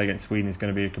team to play against Sweden is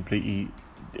going to be a completely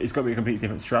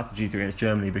different strategy to against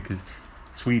Germany, because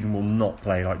Sweden will not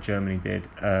play like Germany did.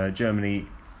 Germany.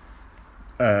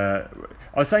 I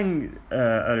was saying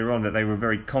earlier on that they were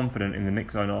very confident in the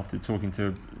mix zone after talking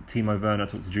to Timo Werner,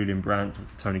 talked to Julian Brandt, talked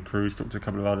to Tony Cruz, talked to a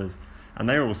couple of others, and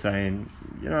they were all saying,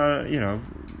 we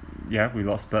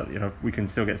lost, but we can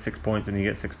still get 6 points, and you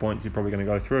get 6 points, you're probably going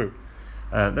to go through.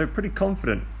 They're pretty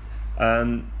confident,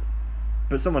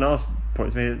 but someone else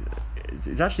points to me,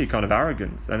 it's actually kind of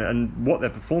arrogance, and what their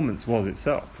performance was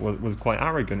itself was quite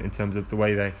arrogant in terms of the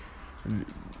way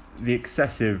the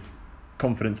excessive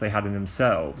confidence they had in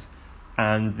themselves,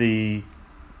 and the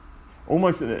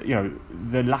almost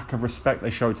the lack of respect they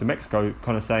showed to Mexico,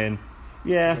 kind of saying,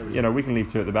 we can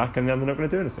leave two at the back, and then they're not going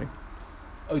to do anything.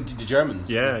 Oh, the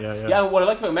Germans? Yeah. Yeah, what I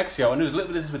liked about Mexico, and it was a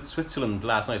little bit of this with Switzerland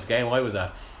last night, the game I was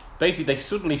at, basically they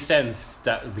suddenly sensed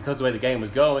that because of the way the game was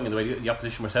going and the way the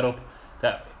opposition were set up,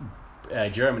 that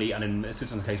Germany, and in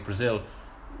Switzerland's case Brazil,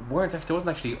 there wasn't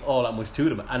actually all that much to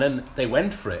them, and then they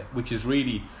went for it, which is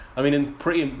really, I mean,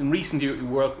 in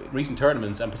recent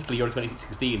tournaments, and particularly Euro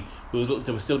 2016,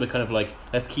 there was still a bit kind of like,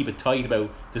 let's keep it tight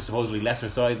about the supposedly lesser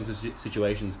sides and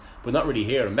situations, but not really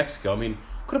here in Mexico. I mean,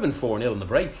 could have been 4-0 in the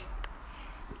break.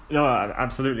 No,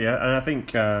 absolutely, and I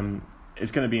think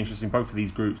it's going to be interesting, both of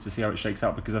these groups, to see how it shakes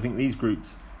out, because I think these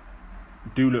groups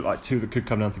do look like two that could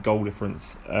come down to goal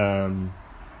difference.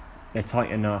 They're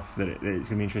tight enough that it's going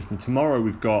to be interesting. Tomorrow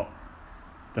we've got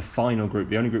the final group,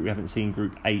 the only group we haven't seen,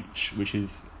 Group H, which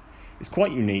is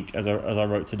quite unique, as I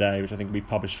wrote today, which I think will be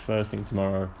published first thing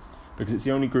tomorrow, because it's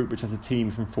the only group which has a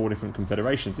team from 4 different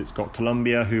confederations. It's got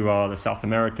Colombia, who are the South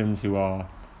Americans, who are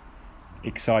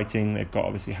exciting. They've got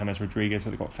obviously James Rodriguez,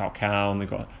 but they've got Falcao, and they've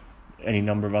got any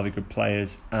number of other good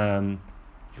players.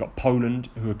 You've got Poland,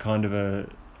 who are kind of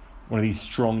one of these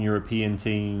strong European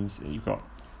teams. You've got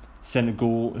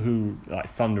Senegal, who like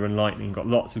thunder and lightning. You've got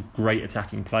lots of great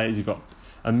attacking players. You've got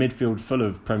a midfield full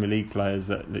of Premier League players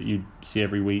that you see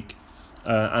every week.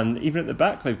 And even at the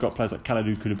back, they've got players like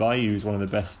Kalidou Koulibaly, who's one of the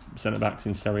best centre-backs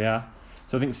in Serie A.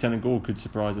 So I think Senegal could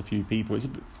surprise a few people.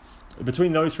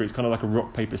 Between those three, it's kind of like a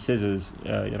rock, paper, scissors.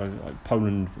 Like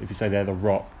Poland, if you say they're the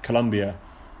rock. Colombia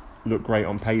look great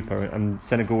on paper, and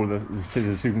Senegal are the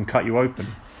scissors who can cut you open.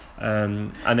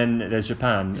 And then there's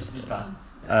Japan.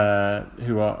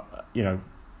 Who are,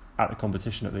 at the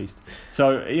competition at least.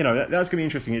 So, that's going to be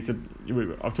interesting.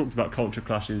 I've talked about culture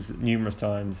clashes numerous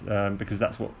times, because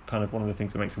that's what kind of one of the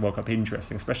things that makes the World Cup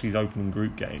interesting, especially these opening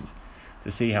group games,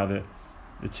 to see how the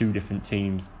two different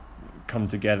teams come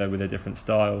together with their different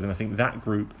styles. And I think that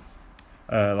group,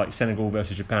 like Senegal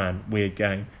versus Japan, weird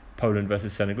game. Poland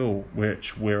versus Senegal,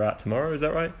 which we're at tomorrow, is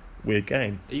that right? Weird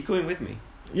game. Are you coming with me?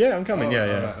 Yeah, I'm coming. Yeah.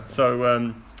 Right, okay. So, I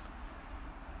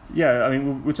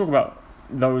mean, we'll talk about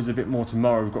those a bit more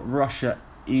tomorrow. We've got Russia,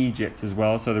 Egypt as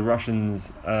well. So the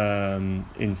Russians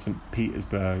in St.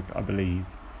 Petersburg, I believe,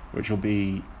 which will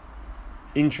be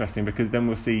interesting, because then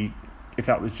we'll see if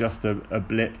that was just a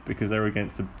blip, because they were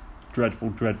against a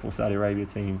dreadful Saudi Arabia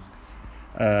team.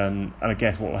 And I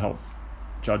guess what will help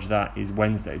judge that is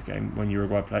Wednesday's game, when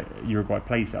Uruguay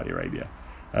play Saudi Arabia.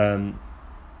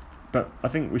 But I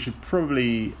think we should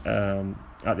probably,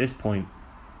 at this point,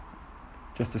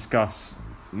 just discuss,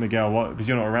 Miguel, because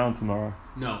you're not around tomorrow.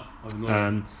 No, I'm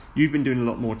not. You've been doing a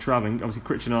lot more travelling. Obviously,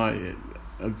 Critch and I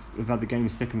have had the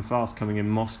games thick and fast coming in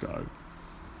Moscow.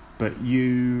 But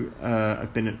you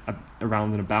have been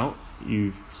around and about.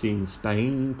 You've seen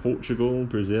Spain, Portugal,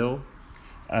 Brazil.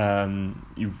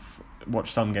 You've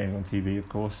watched some games on TV, of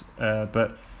course.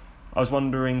 But I was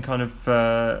wondering kind of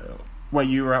where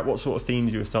you were at, what sort of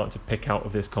themes you were starting to pick out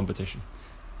of this competition.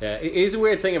 Yeah, it is a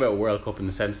weird thing about World Cup in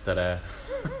the sense that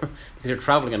because you're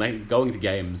travelling and going to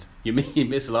games, you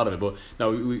miss a lot of it. But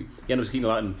no, you end up seeing a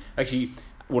lot. And actually,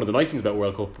 one of the nice things about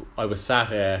World Cup, I was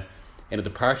sat in a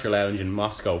departure lounge in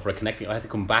Moscow for a connecting. I had to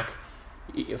come back,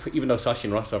 even though Sochi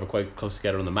and Rostov are quite close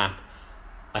together on the map.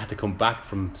 I had to come back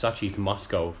from Sochi to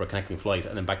Moscow for a connecting flight,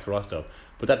 and then back to Rostov.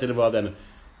 But that did involve then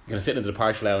sitting in the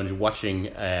departure lounge watching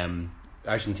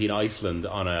Argentina-Iceland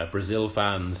on a Brazil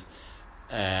fan's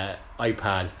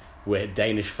iPad with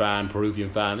Danish fan, Peruvian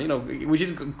fan, which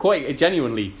is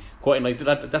genuinely quite nice.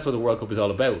 That's what the World Cup is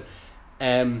all about.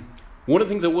 One of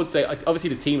the things I would say, obviously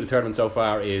the team of the tournament so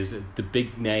far is the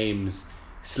big names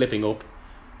slipping up,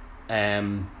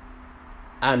 and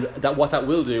that what that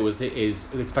will do is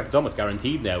in fact it's almost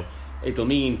guaranteed now. It'll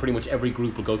mean pretty much every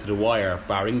group will go to the wire,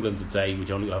 bar England, I'd say,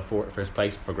 which only will have first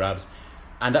place for grabs,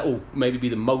 and that will maybe be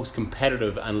the most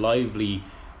competitive and lively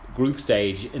group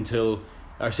stage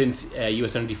since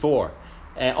US 94.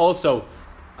 Also,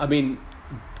 I mean,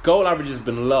 goal averages have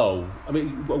been low. I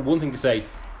mean, one thing to say,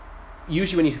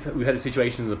 usually when we've had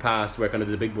situations in the past where kind of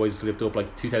the big boys slipped up,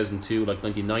 like 2002, like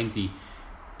 1990,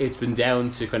 it's been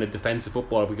down to kind of defensive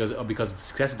football because of the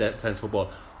success of defensive football.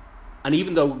 And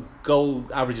even though goal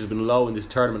averages have been low in this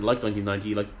tournament, like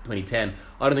 1990, like 2010,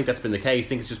 I don't think that's been the case. I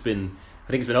think it's been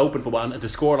open football, and the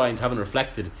scorelines haven't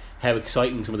reflected how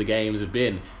exciting some of the games have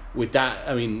been. With that,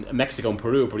 I mean, Mexico and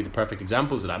Peru are probably the perfect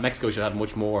examples of that. Mexico should have had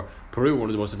much more. Peru, one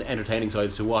of the most entertaining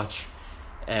sides to watch.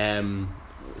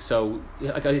 So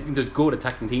I think there's good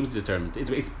attacking teams in this tournament.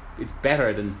 It's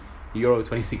better than Euro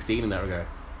 2016 in that regard.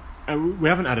 We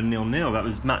haven't had a 0-0. That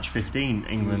was match 15,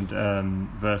 England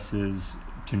versus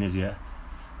Tunisia.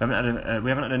 We haven't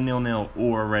had a 0-0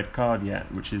 or a red card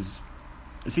yet, which is,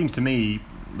 it seems to me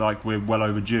like we're well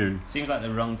overdue. Seems like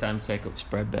the wrong time to take up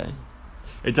spread betting.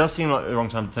 It does seem like the wrong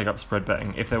time to take up spread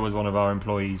betting if there was one of our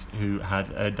employees who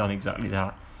had done exactly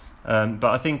that. But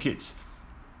I think it's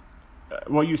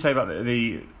what you say about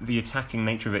the attacking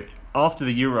nature of it. After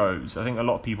the Euros, I think a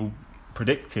lot of people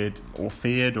predicted or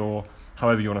feared, or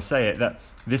however you want to say it, that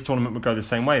this tournament would go the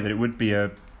same way, that it would be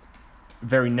a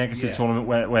very negative tournament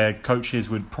where coaches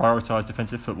would prioritise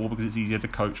defensive football because it's easier to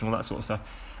coach and all that sort of stuff.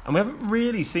 And we haven't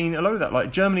really seen a lot of that.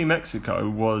 Like Germany-Mexico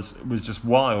was just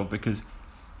wild, because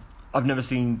I've never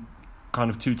seen kind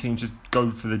of two teams just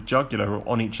go for the jugular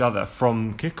on each other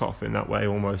from kickoff in that way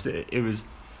almost. It was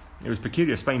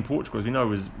peculiar. Spain-Portugal, as we know,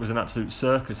 was an absolute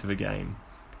circus of a game.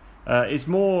 It's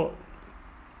more,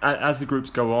 as the groups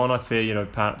go on, I fear,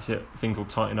 perhaps things will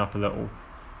tighten up a little.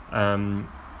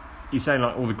 You're saying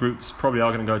like all the groups probably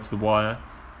are going to go to the wire,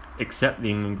 except the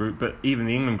England group, but even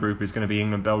the England group is going to be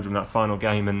England-Belgium, that final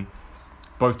game, and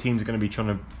both teams are going to be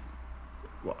trying to,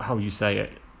 how you say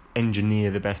it, engineer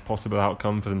the best possible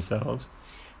outcome for themselves.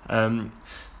 And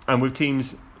with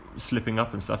teams slipping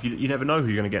up and stuff, you never know who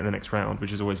you're going to get in the next round,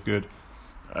 which is always good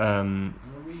for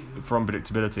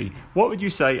unpredictability. What would you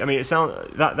say? I mean, it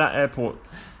sounds that airport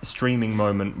streaming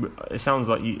moment, it sounds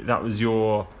like that was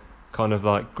your kind of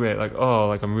like great, like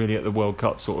I'm really at the World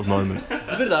Cup sort of moment. It's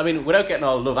a bit of that. I mean, without getting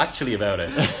all Love Actually about it,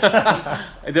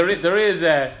 there is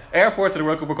airports at the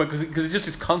World Cup because it's just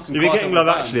this constant. If you're getting Love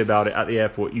Actually about it at the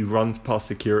airport, you run past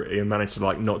security and manage to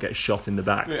like not get shot in the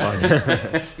back.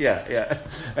 Yeah.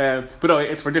 But no,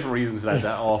 it's for different reasons. That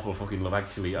awful fucking Love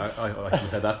Actually. I should have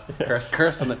said that.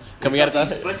 Curse on the. Can we edit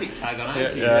that? Explicit tag on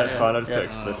it. Yeah, it's fine. I just put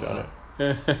explicit on it.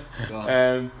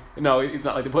 No, it's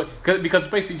not like the point, because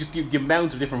basically just the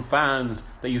amount of different fans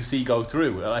that you see go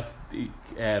through, like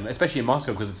especially in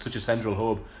Moscow, because it's such a central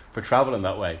hub for travelling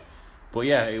that way. But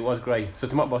yeah, it was great. So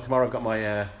tomorrow I've got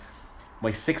my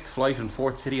my 6th flight in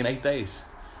 4th city in 8 days.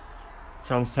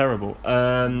 Sounds terrible.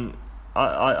 I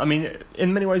mean,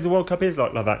 in many ways, the World Cup is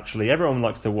like Love Actually. Everyone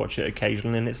likes to watch it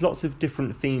occasionally, and it's lots of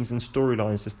different themes and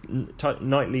storylines, just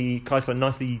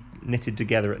nicely knitted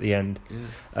together at the end.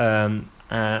 Yeah.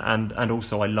 And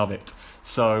also I love it.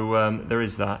 So there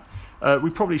is that. We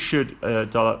probably should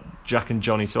dial up Jack and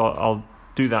Johnny, so I'll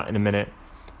do that in a minute,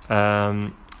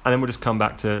 and then we'll just come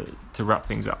back to wrap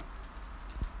things up.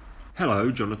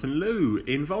 Hello, Jonathan Liu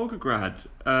in Volgograd.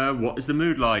 What is the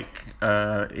mood like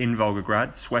in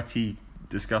Volgograd? Sweaty,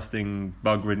 disgusting,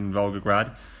 bug-ridden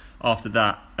Volgograd. After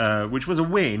that, which was a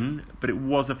win, but it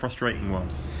was a frustrating one.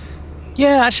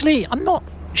 Yeah, actually, I'm not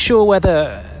sure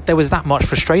whether there was that much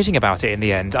frustrating about it in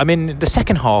the end. I mean, the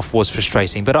second half was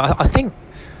frustrating, but I think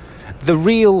the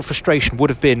real frustration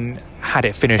would have been had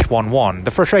it finished 1-1.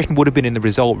 The frustration would have been in the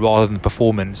result rather than the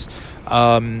performance.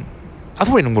 I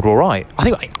thought England were all right.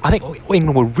 I think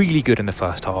England were really good in the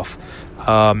first half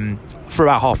for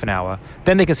about half an hour.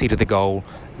 Then they conceded the goal.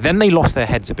 Then they lost their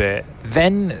heads a bit.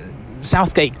 Then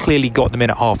Southgate clearly got them in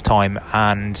at half time,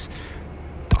 and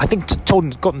I think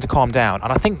got them to calm down.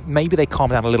 And I think maybe they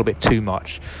calmed down a little bit too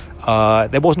much.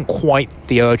 There wasn't quite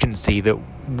the urgency that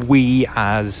we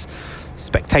as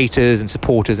spectators and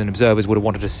supporters and observers would have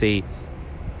wanted to see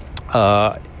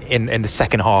in the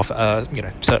second half.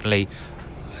 Certainly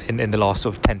in the last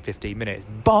sort of 10-15 minutes.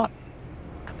 But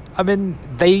I mean,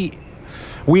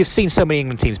 we have seen so many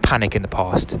England teams panic in the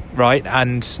past, right?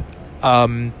 And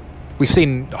we've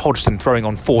seen Hodgson throwing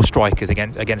on 4 strikers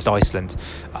against Iceland.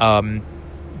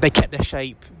 They kept their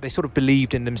shape. They sort of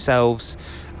believed in themselves.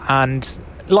 And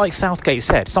like Southgate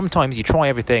said, sometimes you try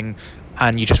everything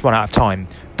and you just run out of time.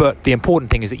 But the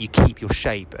important thing is that you keep your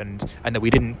shape, and that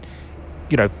we didn't,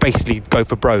 basically go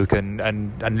for broke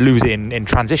and lose it in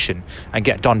transition and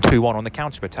get done 2-1 on the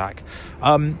counter-attack.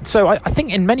 So I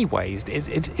think in many ways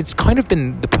it's kind of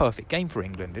been the perfect game for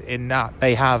England, in that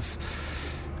they have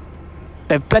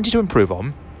plenty to improve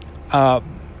on,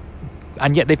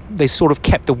 and yet they sort of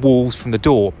kept the walls from the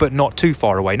door, but not too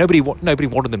far away. Nobody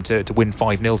wanted them to win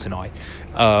 5-0 tonight.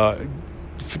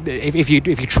 If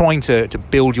you're trying to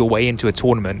build your way into a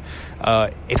tournament,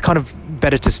 it's kind of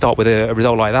better to start with a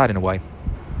result like that in a way.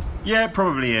 Yeah, it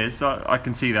probably is. I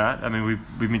can see that. I mean,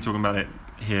 we've been talking about it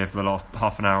here for the last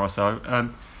half an hour or so.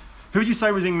 Who would you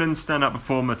say was England's stand-up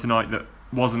performer tonight that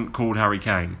wasn't called Harry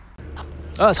Kane?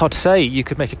 It's hard to say. You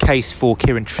could make a case for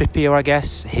Kieran Trippier, I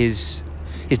guess. His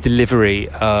delivery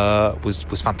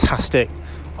was fantastic.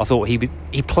 I thought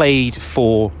he played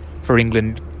for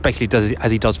England, basically does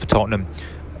as he does for Tottenham.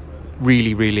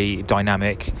 Really, really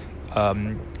dynamic.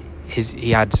 He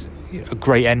had a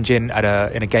great engine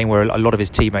in a game where a lot of his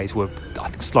teammates were, I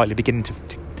think, slightly beginning to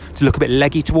look a bit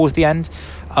leggy towards the end.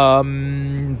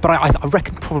 But I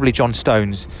reckon probably John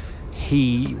Stones,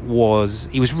 he was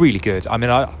really good. I mean,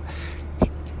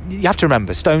 you have to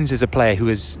remember, Stones is a player who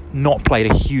has not played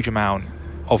a huge amount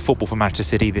of football for Manchester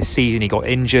City this season. He got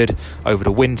injured over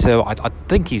the winter. I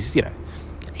think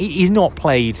he's not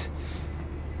played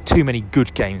too many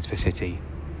good games for City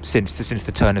since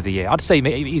the turn of the year. I'd say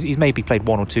he's maybe played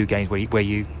one or two games where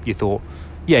you thought,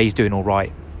 yeah, he's doing all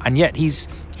right, and yet he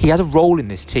has a role in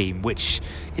this team which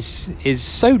is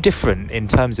so different in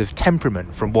terms of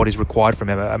temperament from what is required from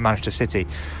him at Manchester City.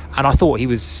 And I thought he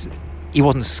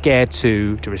wasn't scared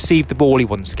to receive the ball. He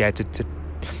wasn't scared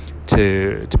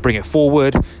to bring it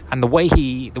forward, and the way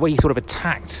he sort of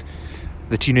attacked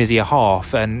the Tunisia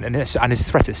half and his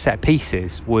threat at set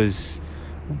pieces was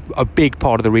a big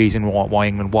part of the reason why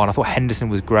England won. I thought Henderson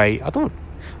was great. I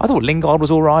thought Lingard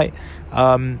was all right.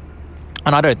 And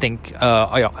I don't think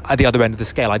at the other end of the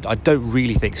scale, I don't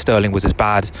really think Sterling was as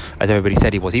bad as everybody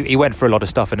said he was. He went for a lot of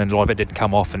stuff, and then a lot of it didn't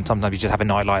come off. And sometimes you just have a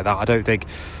night like that. I don't think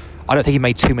he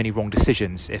made too many wrong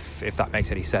decisions, if that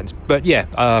makes any sense. But yeah,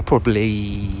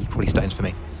 probably Stones for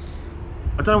me.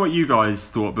 I don't know what you guys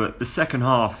thought, but the second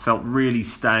half felt really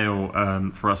stale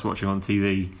for us watching on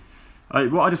TV.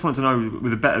 I just wanted to know,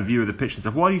 with a better view of the pitch and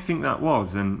stuff, why do you think that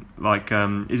was? And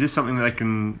is this something that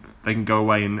they can go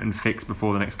away and fix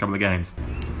before the next couple of games?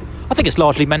 I think it's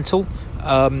largely mental.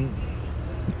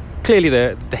 Clearly,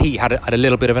 the heat had a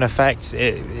little bit of an effect.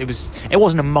 It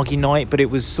wasn't a muggy night, but it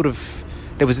was sort of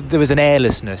there was an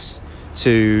airlessness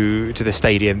to the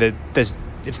stadium.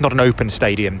 It's not an open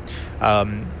stadium.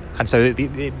 And so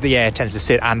the air tends to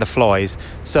sit and the flies.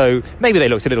 So maybe they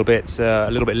looked a little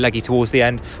bit leggy towards the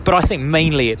end. But I think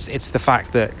mainly it's the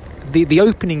fact that the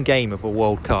opening game of a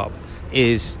World Cup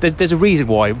is there's a reason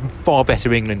why far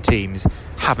better England teams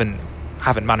haven't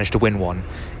managed to win one.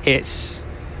 I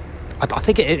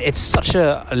think it's such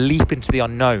a leap into the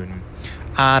unknown,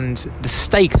 and the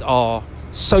stakes are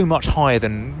so much higher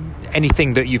than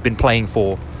anything that you've been playing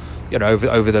for,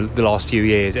 over the last few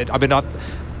years. I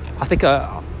think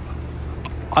I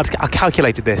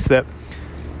calculated this, that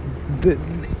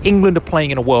England are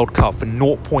playing in a World Cup for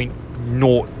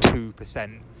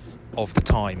 0.02% of the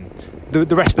time.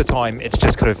 The rest of the time, it's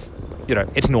just kind of,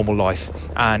 it's normal life,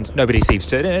 and nobody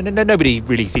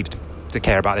really seems to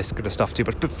care about this kind of stuff too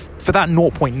much. But for that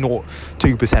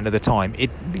 0.02% of the time,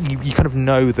 you kind of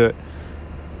know that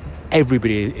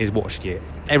everybody is watching it.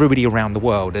 Everybody around the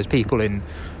world. There's people in,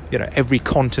 every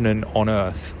continent on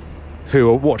Earth who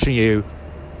are watching you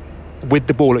with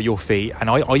the ball at your feet, and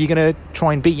are you going to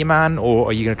try and beat your man, or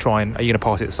are you going to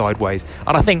pass it sideways?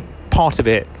 And I think part of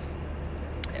it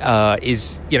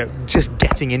is just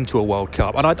getting into a World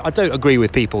Cup. And I don't agree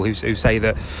with people who say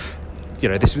that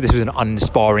this was an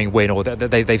unsparring win, or that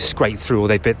they've scraped through, or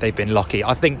they've been lucky.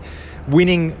 I think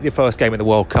winning the first game of the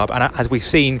World Cup, and as we've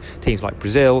seen, teams like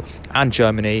Brazil and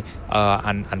Germany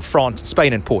and France,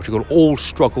 Spain and Portugal all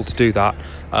struggle to do that,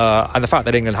 and the fact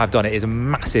that England have done it is a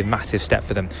massive, massive step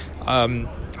for them,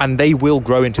 and they will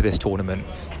grow into this tournament.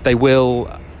 They will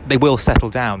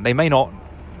settle down. They may not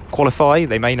qualify,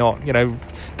 they may not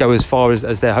go as far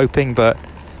as they're hoping, but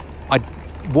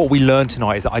what we learned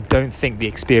tonight is that I don't think the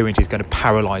experience is going to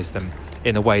paralyse them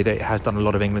in the way that it has done a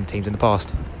lot of England teams in the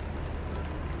past.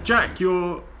 Jack,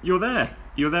 you're there.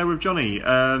 You're there with Johnny.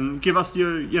 Give us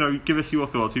your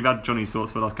thoughts. We've had Johnny's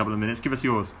thoughts for the last couple of minutes. Give us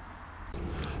yours.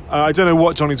 I don't know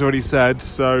what Johnny's already said,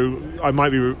 so you might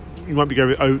be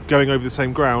going over the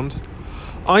same ground.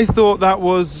 I thought that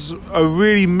was a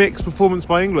really mixed performance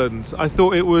by England. I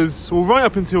thought it was right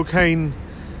up until Kane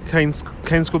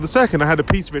scored the second. I had a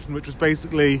piece written which was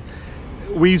basically,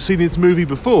 we've seen this movie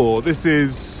before. This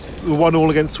is the 1-1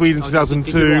 against Sweden in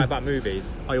 2002. Did you write about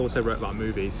movies? I also wrote about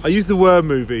movies. I used the word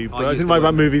movie, but I didn't write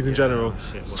about movies in general.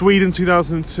 Sweden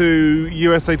 2002,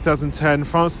 USA 2010,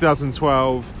 France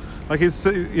 2012. It's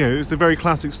a very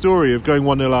classic story of going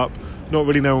 1-0 up, not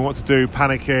really knowing what to do,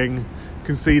 panicking,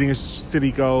 conceding a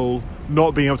silly goal,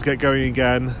 not being able to get going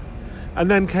again. And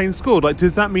then Kane scored.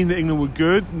 Does that mean that England were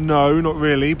good? No, not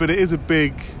really, but it is it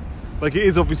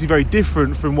is obviously very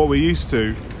different from what we're used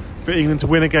to for England to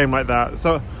win a game like that.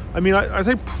 So, I'd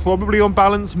say probably on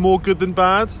balance more good than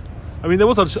bad. There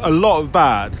was a lot of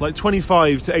bad.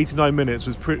 25 to 89 minutes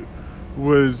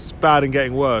was bad and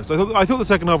getting worse. I thought the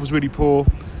second half was really poor.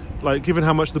 Given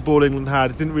how much the ball England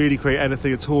had, it didn't really create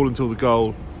anything at all until the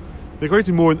goal. They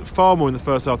created far more in the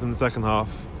first half than the second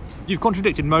half. You've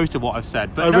contradicted most of what I've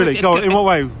said. But really? Go on. In what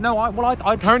way? No,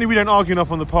 apparently we don't argue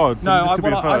enough on the pod. So this could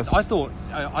be a first. I thought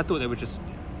they were just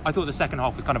I thought the second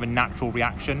half was kind of a natural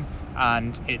reaction,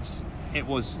 and it's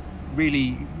kind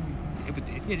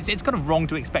of wrong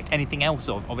to expect anything else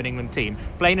of an England team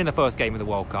playing in the first game of the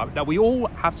World Cup that we all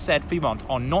have said for a few months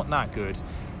are not that good,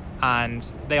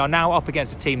 and they are now up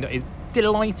against a team that is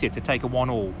delighted to take a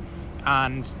 1-1,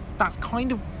 and that's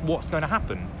kind of what's going to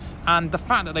happen. And the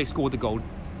fact that they scored the goal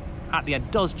at the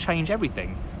end does change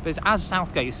everything, because as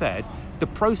Southgate said, the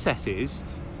processes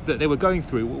that they were going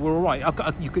through were all right.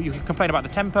 You could complain about the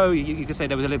tempo, you could say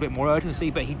there was a little bit more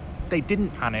urgency, but they didn't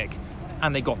panic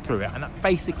and they got through it, and that's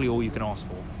basically all you can ask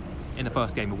for in the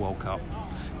first game of World Cup.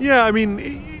 Yeah, I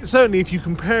mean, certainly if you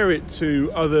compare it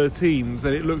to other teams,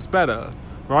 then it looks better,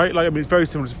 right? Like, I mean, it's very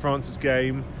similar to France's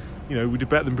game. You know, we did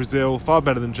better than Brazil, far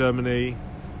better than Germany,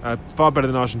 far better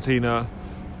than Argentina.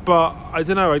 But I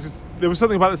don't know, there was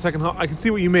something about the second half. I can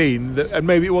see what you mean, and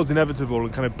maybe it was inevitable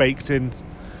and kind of baked in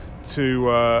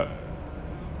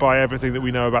by everything that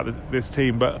we know about this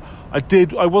team. But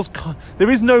there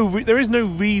is no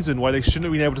reason why they shouldn't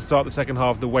have been able to start the second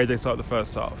half the way they started the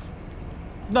first half.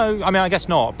 No, I mean, I guess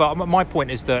not. But my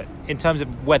point is that in terms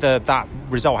of whether that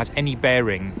result has any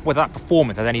bearing, whether that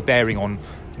performance has any bearing on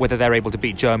whether they're able to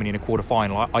beat Germany in a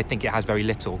quarter-final, I think it has very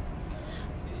little.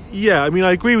 Yeah, I mean,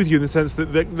 I agree with you in the sense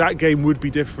that that game would be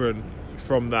different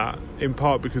from that, in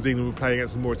part because England were playing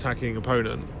against a more attacking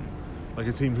opponent. Like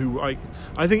a team who, I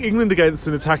think England against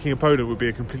an attacking opponent would be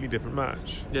a completely different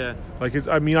match. Yeah. Like,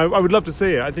 I would love to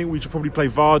see it. I think we should probably play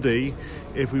Vardy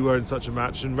if we were in such a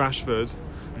match, and Rashford,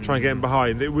 try and get him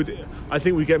behind. I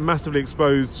think we'd get massively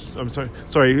exposed. I'm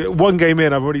sorry. One game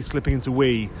in, I'm already slipping into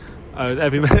we.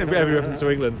 Every reference to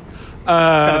England.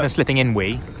 Better than slipping in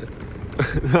we.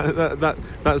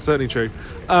 That's certainly true.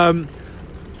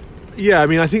 Yeah, I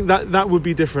mean, I think that would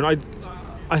be different.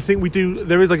 I think we do.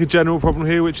 There is like a general problem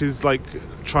here, which is like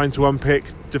trying to unpick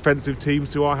defensive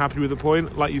teams who are happy with the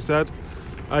point, like you said.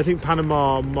 I think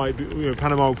Panama might be.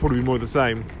 Panama will probably be more of the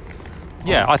same.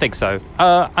 Yeah, I think so.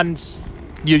 And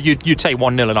you take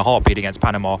 1-0 in a heartbeat against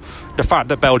Panama. The fact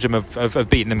that Belgium have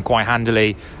beaten them quite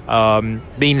handily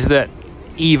means that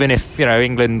even if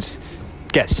England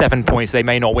get 7 points, they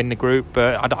may not win the group.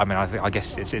 But I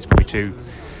guess it's probably too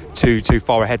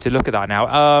far ahead to look at that now.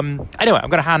 Anyway, I'm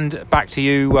going to hand back to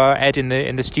you, Ed,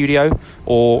 in the studio,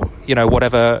 or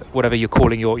whatever you're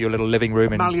calling your little living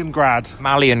room in Maliengrad,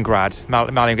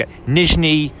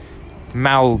 Nizhny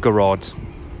Malgorod.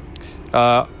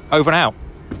 Over and out.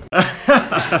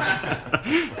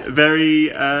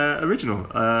 Very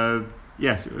original.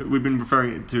 Yes, we've been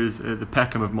referring to as the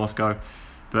Peckham of Moscow,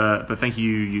 but thank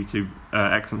you two.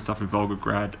 Excellent stuff in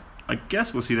Volgograd. I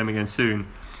guess we'll see them again soon.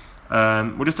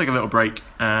 We'll just take a little break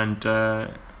and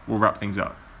we'll wrap things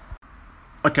up.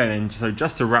 Okay then, so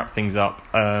just to wrap things up,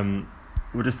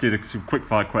 we'll just do the quick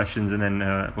fire questions and then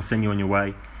we'll send you on your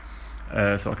way,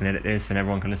 so I can edit this and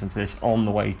everyone can listen to this on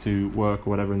the way to work or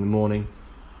whatever in the morning.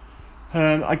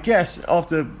 I guess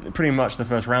after pretty much the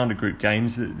first round of group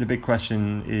games, the big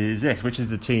question is this: which is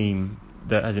the team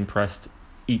that has impressed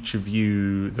each of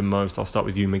you the most? I'll start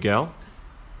with you, Miguel.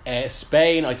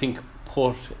 Spain, I think,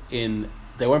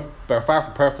 they were far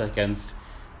from perfect against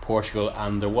Portugal,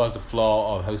 and there was the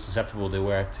flaw of how susceptible they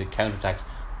were to counterattacks,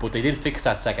 but they did fix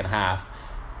that second half,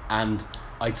 and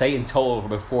I'd say in total for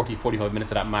about 40-45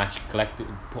 minutes of that match, collected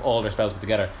all their spells put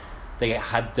together, they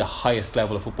had the highest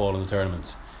level of football in the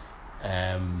tournament.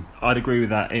 I'd agree with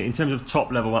that. In terms of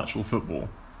top level actual football,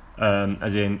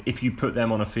 as in if you put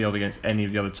them on a field against any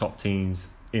of the other top teams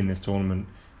in this tournament,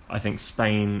 I think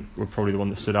Spain were probably the one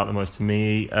that stood out the most to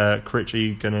me. Critch, are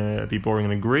you going to be boring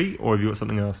and agree, or have you got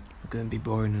something else? I'm going to be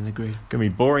boring and agree. Going to be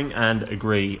boring and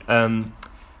agree.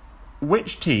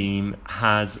 Which team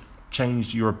has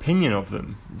changed your opinion of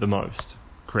them the most,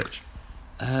 Critch?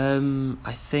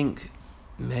 I think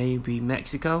maybe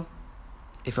Mexico.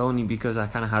 If only because I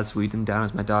kind of had Sweden down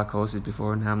as my dark horses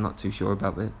before, and now I'm not too sure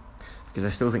about it, because I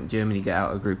still think Germany get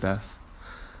out of Group F.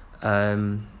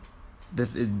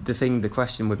 The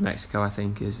question with Mexico, I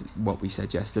think, is what we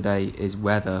said yesterday, is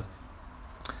whether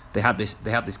they had this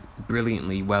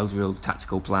brilliantly well drilled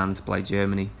tactical plan to play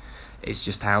Germany. It's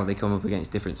just how they come up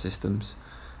against different systems.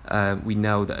 We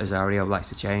know that Azario likes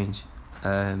to change.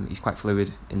 He's quite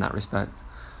fluid in that respect.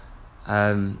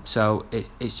 So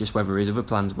it's just whether his other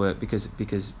plans work, because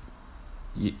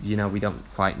we don't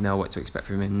quite know what to expect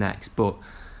from him next. But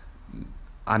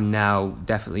I'm now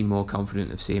definitely more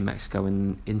confident of seeing Mexico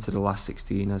into the last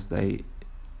 16, as they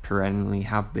perennially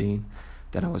have been,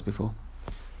 than I was before.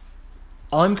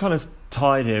 I'm kind of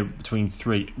tied here between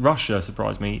three. Russia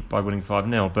surprised me by winning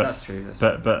 5-0, but that's true.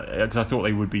 But because I thought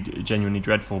they would be genuinely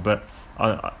dreadful, but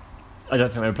I don't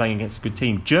think they were playing against a good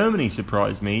team. Germany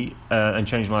surprised me and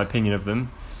changed my opinion of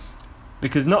them.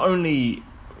 because not only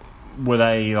were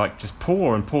they like just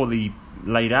poor and poorly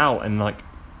laid out, and like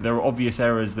there were obvious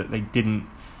errors that they didn't,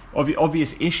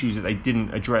 obvious issues that they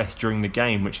didn't address during the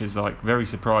game, which is like very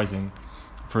surprising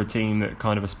for a team that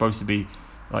kind of are supposed to be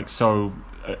like so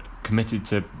committed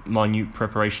to minute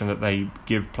preparation that they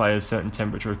give players certain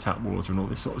temperature of tap water and all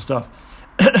this sort of stuff.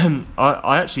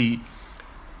 I actually,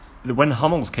 when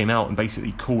Hummels came out and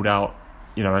basically called out,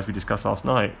 as we discussed last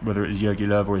night, whether it was Jogi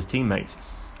Löw or his teammates,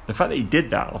 the fact that he did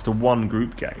that after one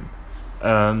group game,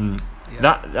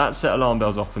 that set alarm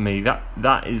bells off for me.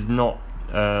 That is not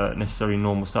necessarily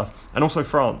normal stuff. And also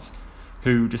France,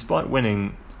 who despite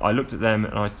winning, I looked at them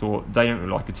and I thought they don't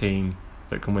look like a team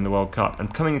that can win the World Cup.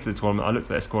 And coming into the tournament, I looked at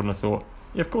their squad and I thought,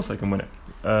 yeah, of course they can win it.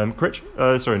 Critch?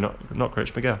 Sorry, not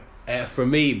Critch, Miguel. For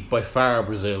me, by far,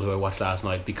 Brazil, who I watched last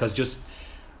night, because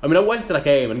I went to that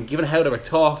game, and given how they were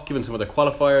taught, given some of their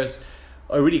qualifiers,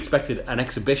 I really expected an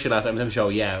exhibition at times. Show,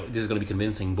 yeah, this is going to be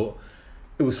convincing, but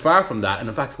it was far from that. And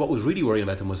in fact, what was really worrying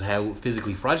about them was how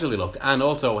physically fragile they looked, and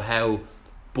also how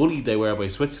bullied they were by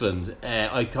Switzerland.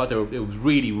 I thought it was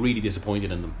really, really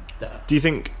disappointed in them. Do you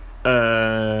think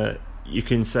you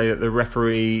can say that the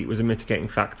referee was a mitigating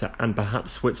factor, and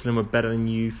perhaps Switzerland were better than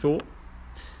you thought?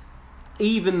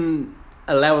 Even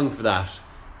allowing for that,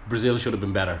 Brazil should have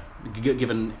been better,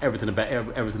 given everything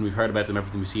we've heard about them,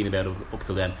 everything we've seen about them up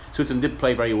till then. Switzerland did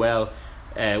play very well.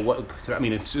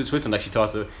 Switzerland actually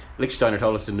thought Lichtsteiner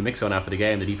told us in the mix-on after the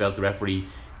game that he felt the referee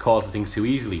called for things too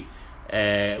easily.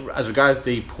 As regards to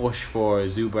the push for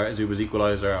Zuber's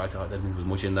equaliser, I didn't think there was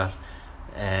much in that.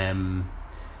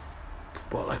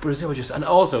 But like Brazil was just, and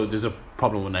also there's a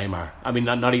problem with Neymar.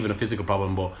 Not even a physical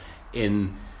problem, but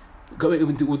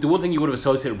the one thing you would have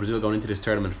associated with Brazil going into this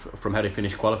tournament from how they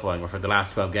finished qualifying, or for the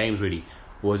last 12 games really,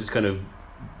 was this kind of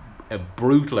a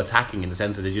brutal attacking, in the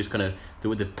sense that they just kind of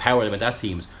the power about that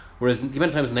team's. Whereas the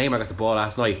amount of times Neymar got the ball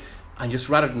last night, and just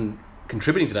rather than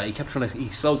contributing to that, he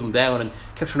slowed them down and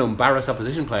kept trying to embarrass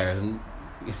opposition players, and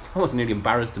he almost nearly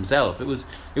embarrassed himself. It was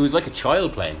like a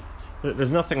child playing.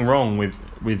 There's nothing wrong with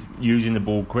using the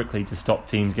ball quickly to stop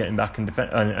teams getting back and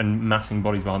and massing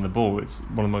bodies behind the ball. It's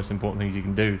one of the most important things you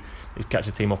can do, is catch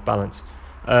a team off balance.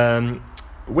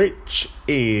 Which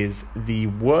is the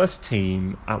worst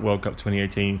team at World Cup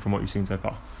 2018 from what you've seen so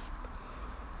far?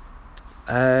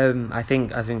 I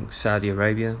think Saudi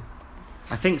Arabia.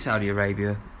 I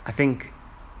think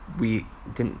we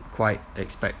didn't quite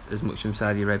expect as much from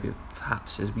Saudi Arabia,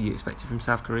 perhaps, as we expected from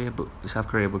South Korea, but South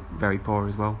Korea were very poor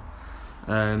as well.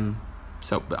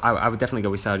 But I would definitely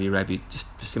go with Saudi Arabia, just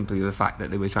for simply the fact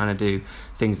that they were trying to do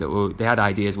things that they had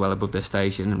ideas well above their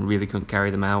station and really couldn't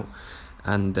carry them out.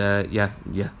 And I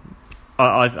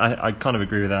kind of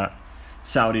agree with that.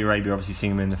 Saudi Arabia, obviously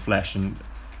seeing them in the flesh and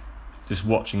just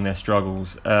watching their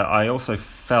struggles. I also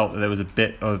felt that there was a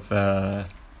bit of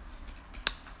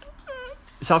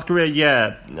South Korea.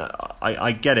 Yeah,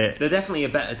 I get it. They're definitely a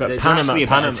better. But they're Panama, actually a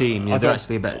better team. Yeah, they're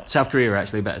actually a better. South Korea are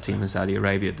actually a better team than Saudi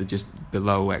Arabia. They're just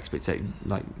below expectation.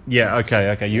 Like, yeah,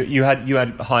 okay. You had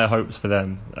higher hopes for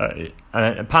them.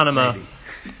 And Panama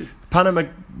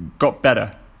got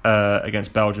better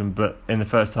against Belgium, but in the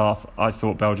first half, I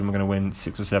thought Belgium were going to win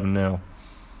 6 or 7-0.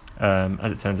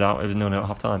 As it turns out, it was 0-0 at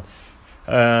half time.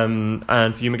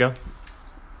 And for you, Miguel?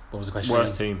 What was the question?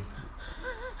 Worst team?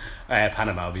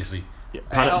 Panama, obviously. Yeah,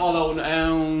 although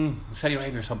Saudi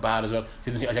Arabia are so bad as well.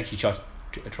 I actually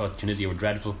thought Tunisia were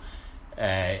dreadful,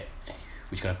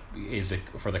 which kind of is a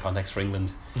further context for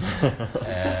England.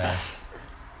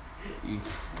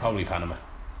 Probably Panama.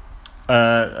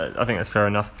 I think that's fair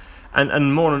enough.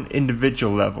 And more on an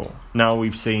individual level. Now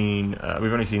we've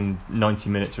only seen 90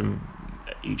 minutes from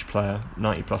each player,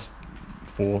 90 plus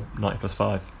 4, 90 plus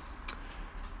 5.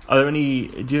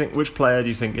 Which player do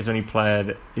you think is the only player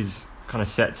that is kind of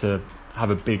set to have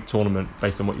a big tournament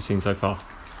based on what you've seen so far?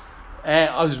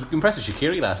 I was impressed with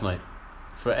Shaqiri last night.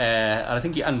 And I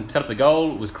think he set up the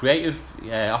goal, was creative,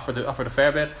 offered a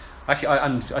fair bit. Actually,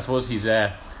 I suppose he's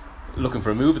looking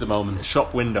for a move at the moment.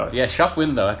 Shop window. Yeah, shop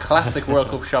window. A classic World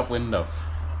Cup shop window.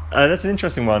 That's an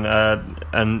interesting one,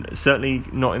 and certainly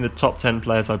not in the top 10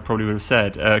 players I probably would have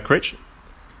said. Critch?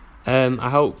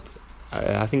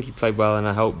 I think he played well, and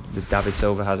I hope that David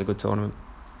Silva has a good tournament.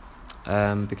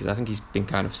 Because I think he's been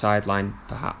kind of sidelined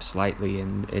perhaps slightly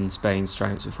in Spain's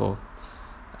triumphs before,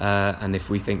 and if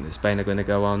we think that Spain are going to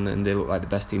go on and they look like the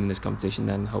best team in this competition,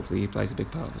 then hopefully he plays a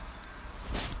big part of it.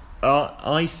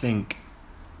 I think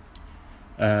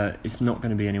it's not going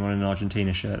to be anyone in an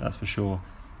Argentina shirt, that's for sure,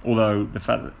 although the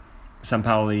fact that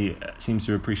Sampaoli seems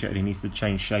to appreciate he needs to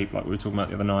change shape like we were talking about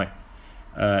the other night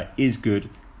is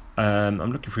good.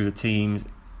 I'm looking through the teams.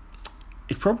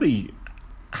 It's probably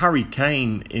Harry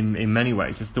Kane in many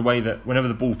ways. Just the way that whenever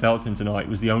the ball fell to him tonight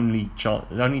was the only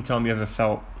time you ever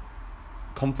felt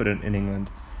confident in England.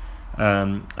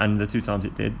 And the 2 times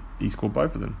it did, he scored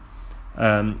both of them.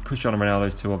 Cristiano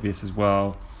Ronaldo's too obvious as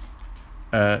well.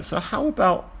 So how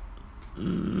about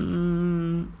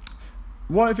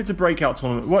what if it's a breakout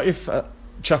tournament? What if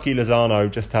Chucky Lozano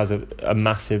just has a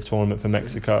massive tournament for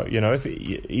Mexico? You know, if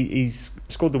he's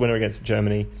scored the winner against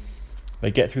Germany, they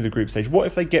get through the group stage. What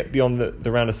if they get beyond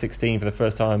the round of 16 for the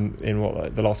first time in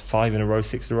the last 5 in a row,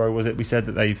 6 in a row, was it? We said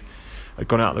that they've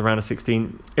gone out of the round of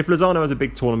 16. If Lozano has a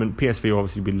big tournament, PSV will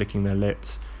obviously be licking their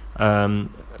lips,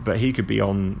 but he could be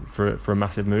on for a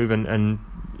massive move and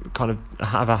kind of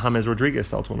have a James Rodriguez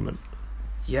style tournament.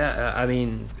 Yeah, I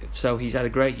mean, so he's had a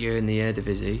great year in the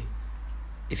Eredivisie.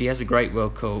 If he has a great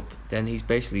World Cup, then he's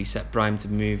basically set prime to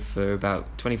move for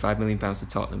about £25 million to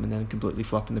Tottenham and then completely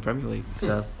flop in the Premier League.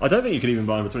 So I don't think you could even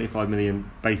buy him for 25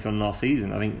 million based on last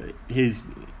season. I think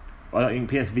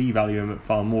PSV value him at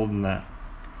far more than that.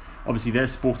 Obviously, their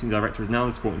sporting director is now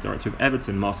the sporting director of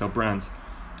Everton, Marcel Brands.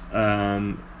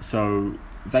 So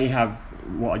they have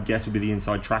what I guess would be the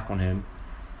inside track on him.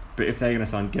 But if they're going to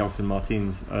sign Gelson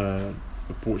Martins of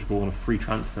Portugal on a free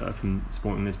transfer from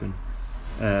Sporting Lisbon,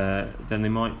 then they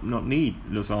might not need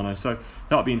Lozano. So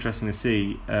that'll be interesting to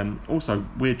see. Also,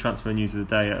 weird transfer news of the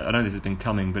day. I know this has been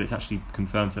coming, but it's actually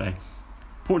confirmed today.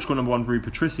 Portugal number 1 Rui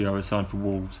Patricio has signed for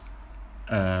Wolves,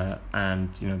 and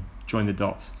join the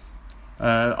dots.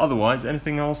 Otherwise,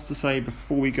 anything else to say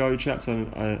before we go, chaps?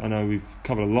 I know we've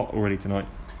covered a lot already tonight.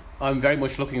 I'm very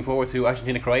much looking forward to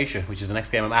Argentina-Croatia, which is the next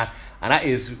game I'm at, and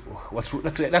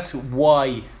that's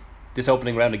why this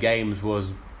opening round of games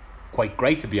was quite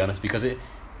great, to be honest, because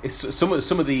it's some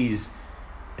of these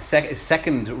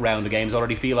second round of games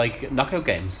already feel like knockout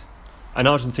games. And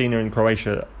Argentina and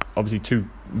Croatia, obviously 2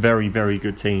 very, very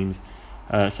good teams.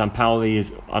 Sampaoli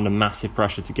is under massive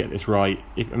pressure to get this right.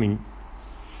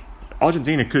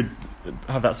 Argentina could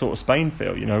have that sort of Spain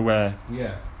feel, where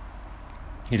you're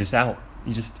just out.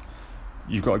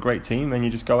 You've got a great team and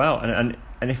you just go out. And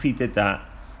if he did that,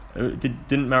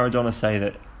 didn't Maradona say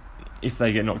that if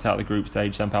they get knocked out of the group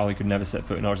stage, Sampaoli could never set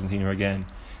foot in Argentina again?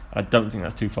 I don't think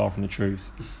that's too far from the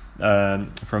truth.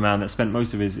 For a man that spent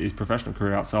most of his professional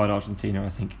career outside Argentina, I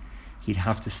think he'd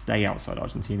have to stay outside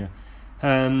Argentina.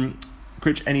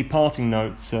 Critch, any parting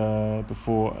notes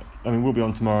before? We'll be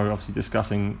on tomorrow, obviously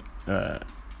discussing the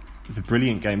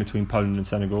brilliant game between Poland and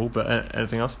Senegal. But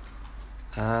anything else?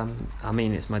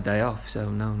 It's my day off, so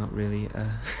no, not really.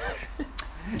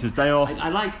 It's his day off. I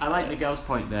like Miguel's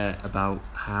point there about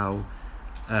how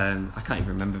I can't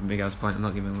even remember Miguel's point. I'm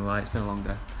not giving him a lie. It's been a long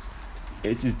day.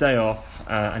 It's his day off,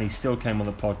 and he still came on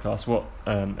the podcast. What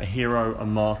a hero, a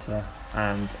martyr,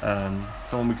 and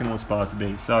someone we can all aspire to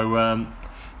be. So,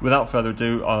 without further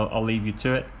ado, I'll leave you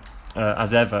to it.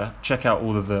 As ever, check out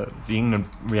all of the England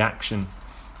reaction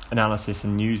analysis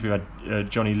and news. We've had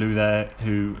Johnny Liu there,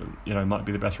 who might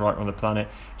be the best writer on the planet.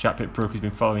 Jack Pitt-Brook, who's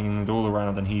been following England all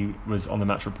around, and he was on the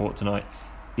match report tonight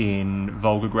in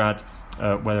Volgograd,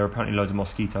 where there are apparently loads of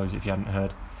mosquitoes, if you hadn't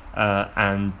heard.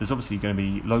 And there's obviously going to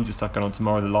be loads of stuff going on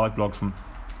tomorrow. The live blogs from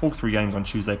all 3 games on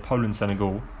Tuesday: Poland,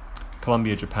 Senegal,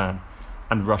 Colombia, Japan,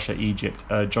 and Russia, Egypt.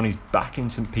 Johnny's back in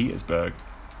St. Petersburg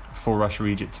for Russia,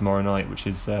 Egypt tomorrow night, which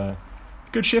is a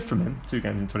good shift from him. 2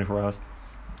 games in 24 hours.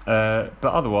 But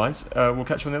otherwise, we'll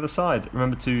catch you on the other side.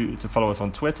 Remember to follow us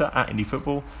on Twitter at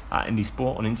IndieFootball, at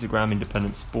IndieSport, on Instagram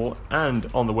Independent Sport, and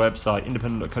on the website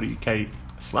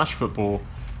independent.co.uk/football.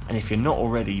 And if you're not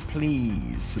already,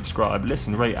 please subscribe,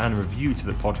 listen, rate and review to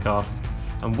the podcast,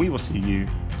 and we will see you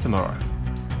tomorrow.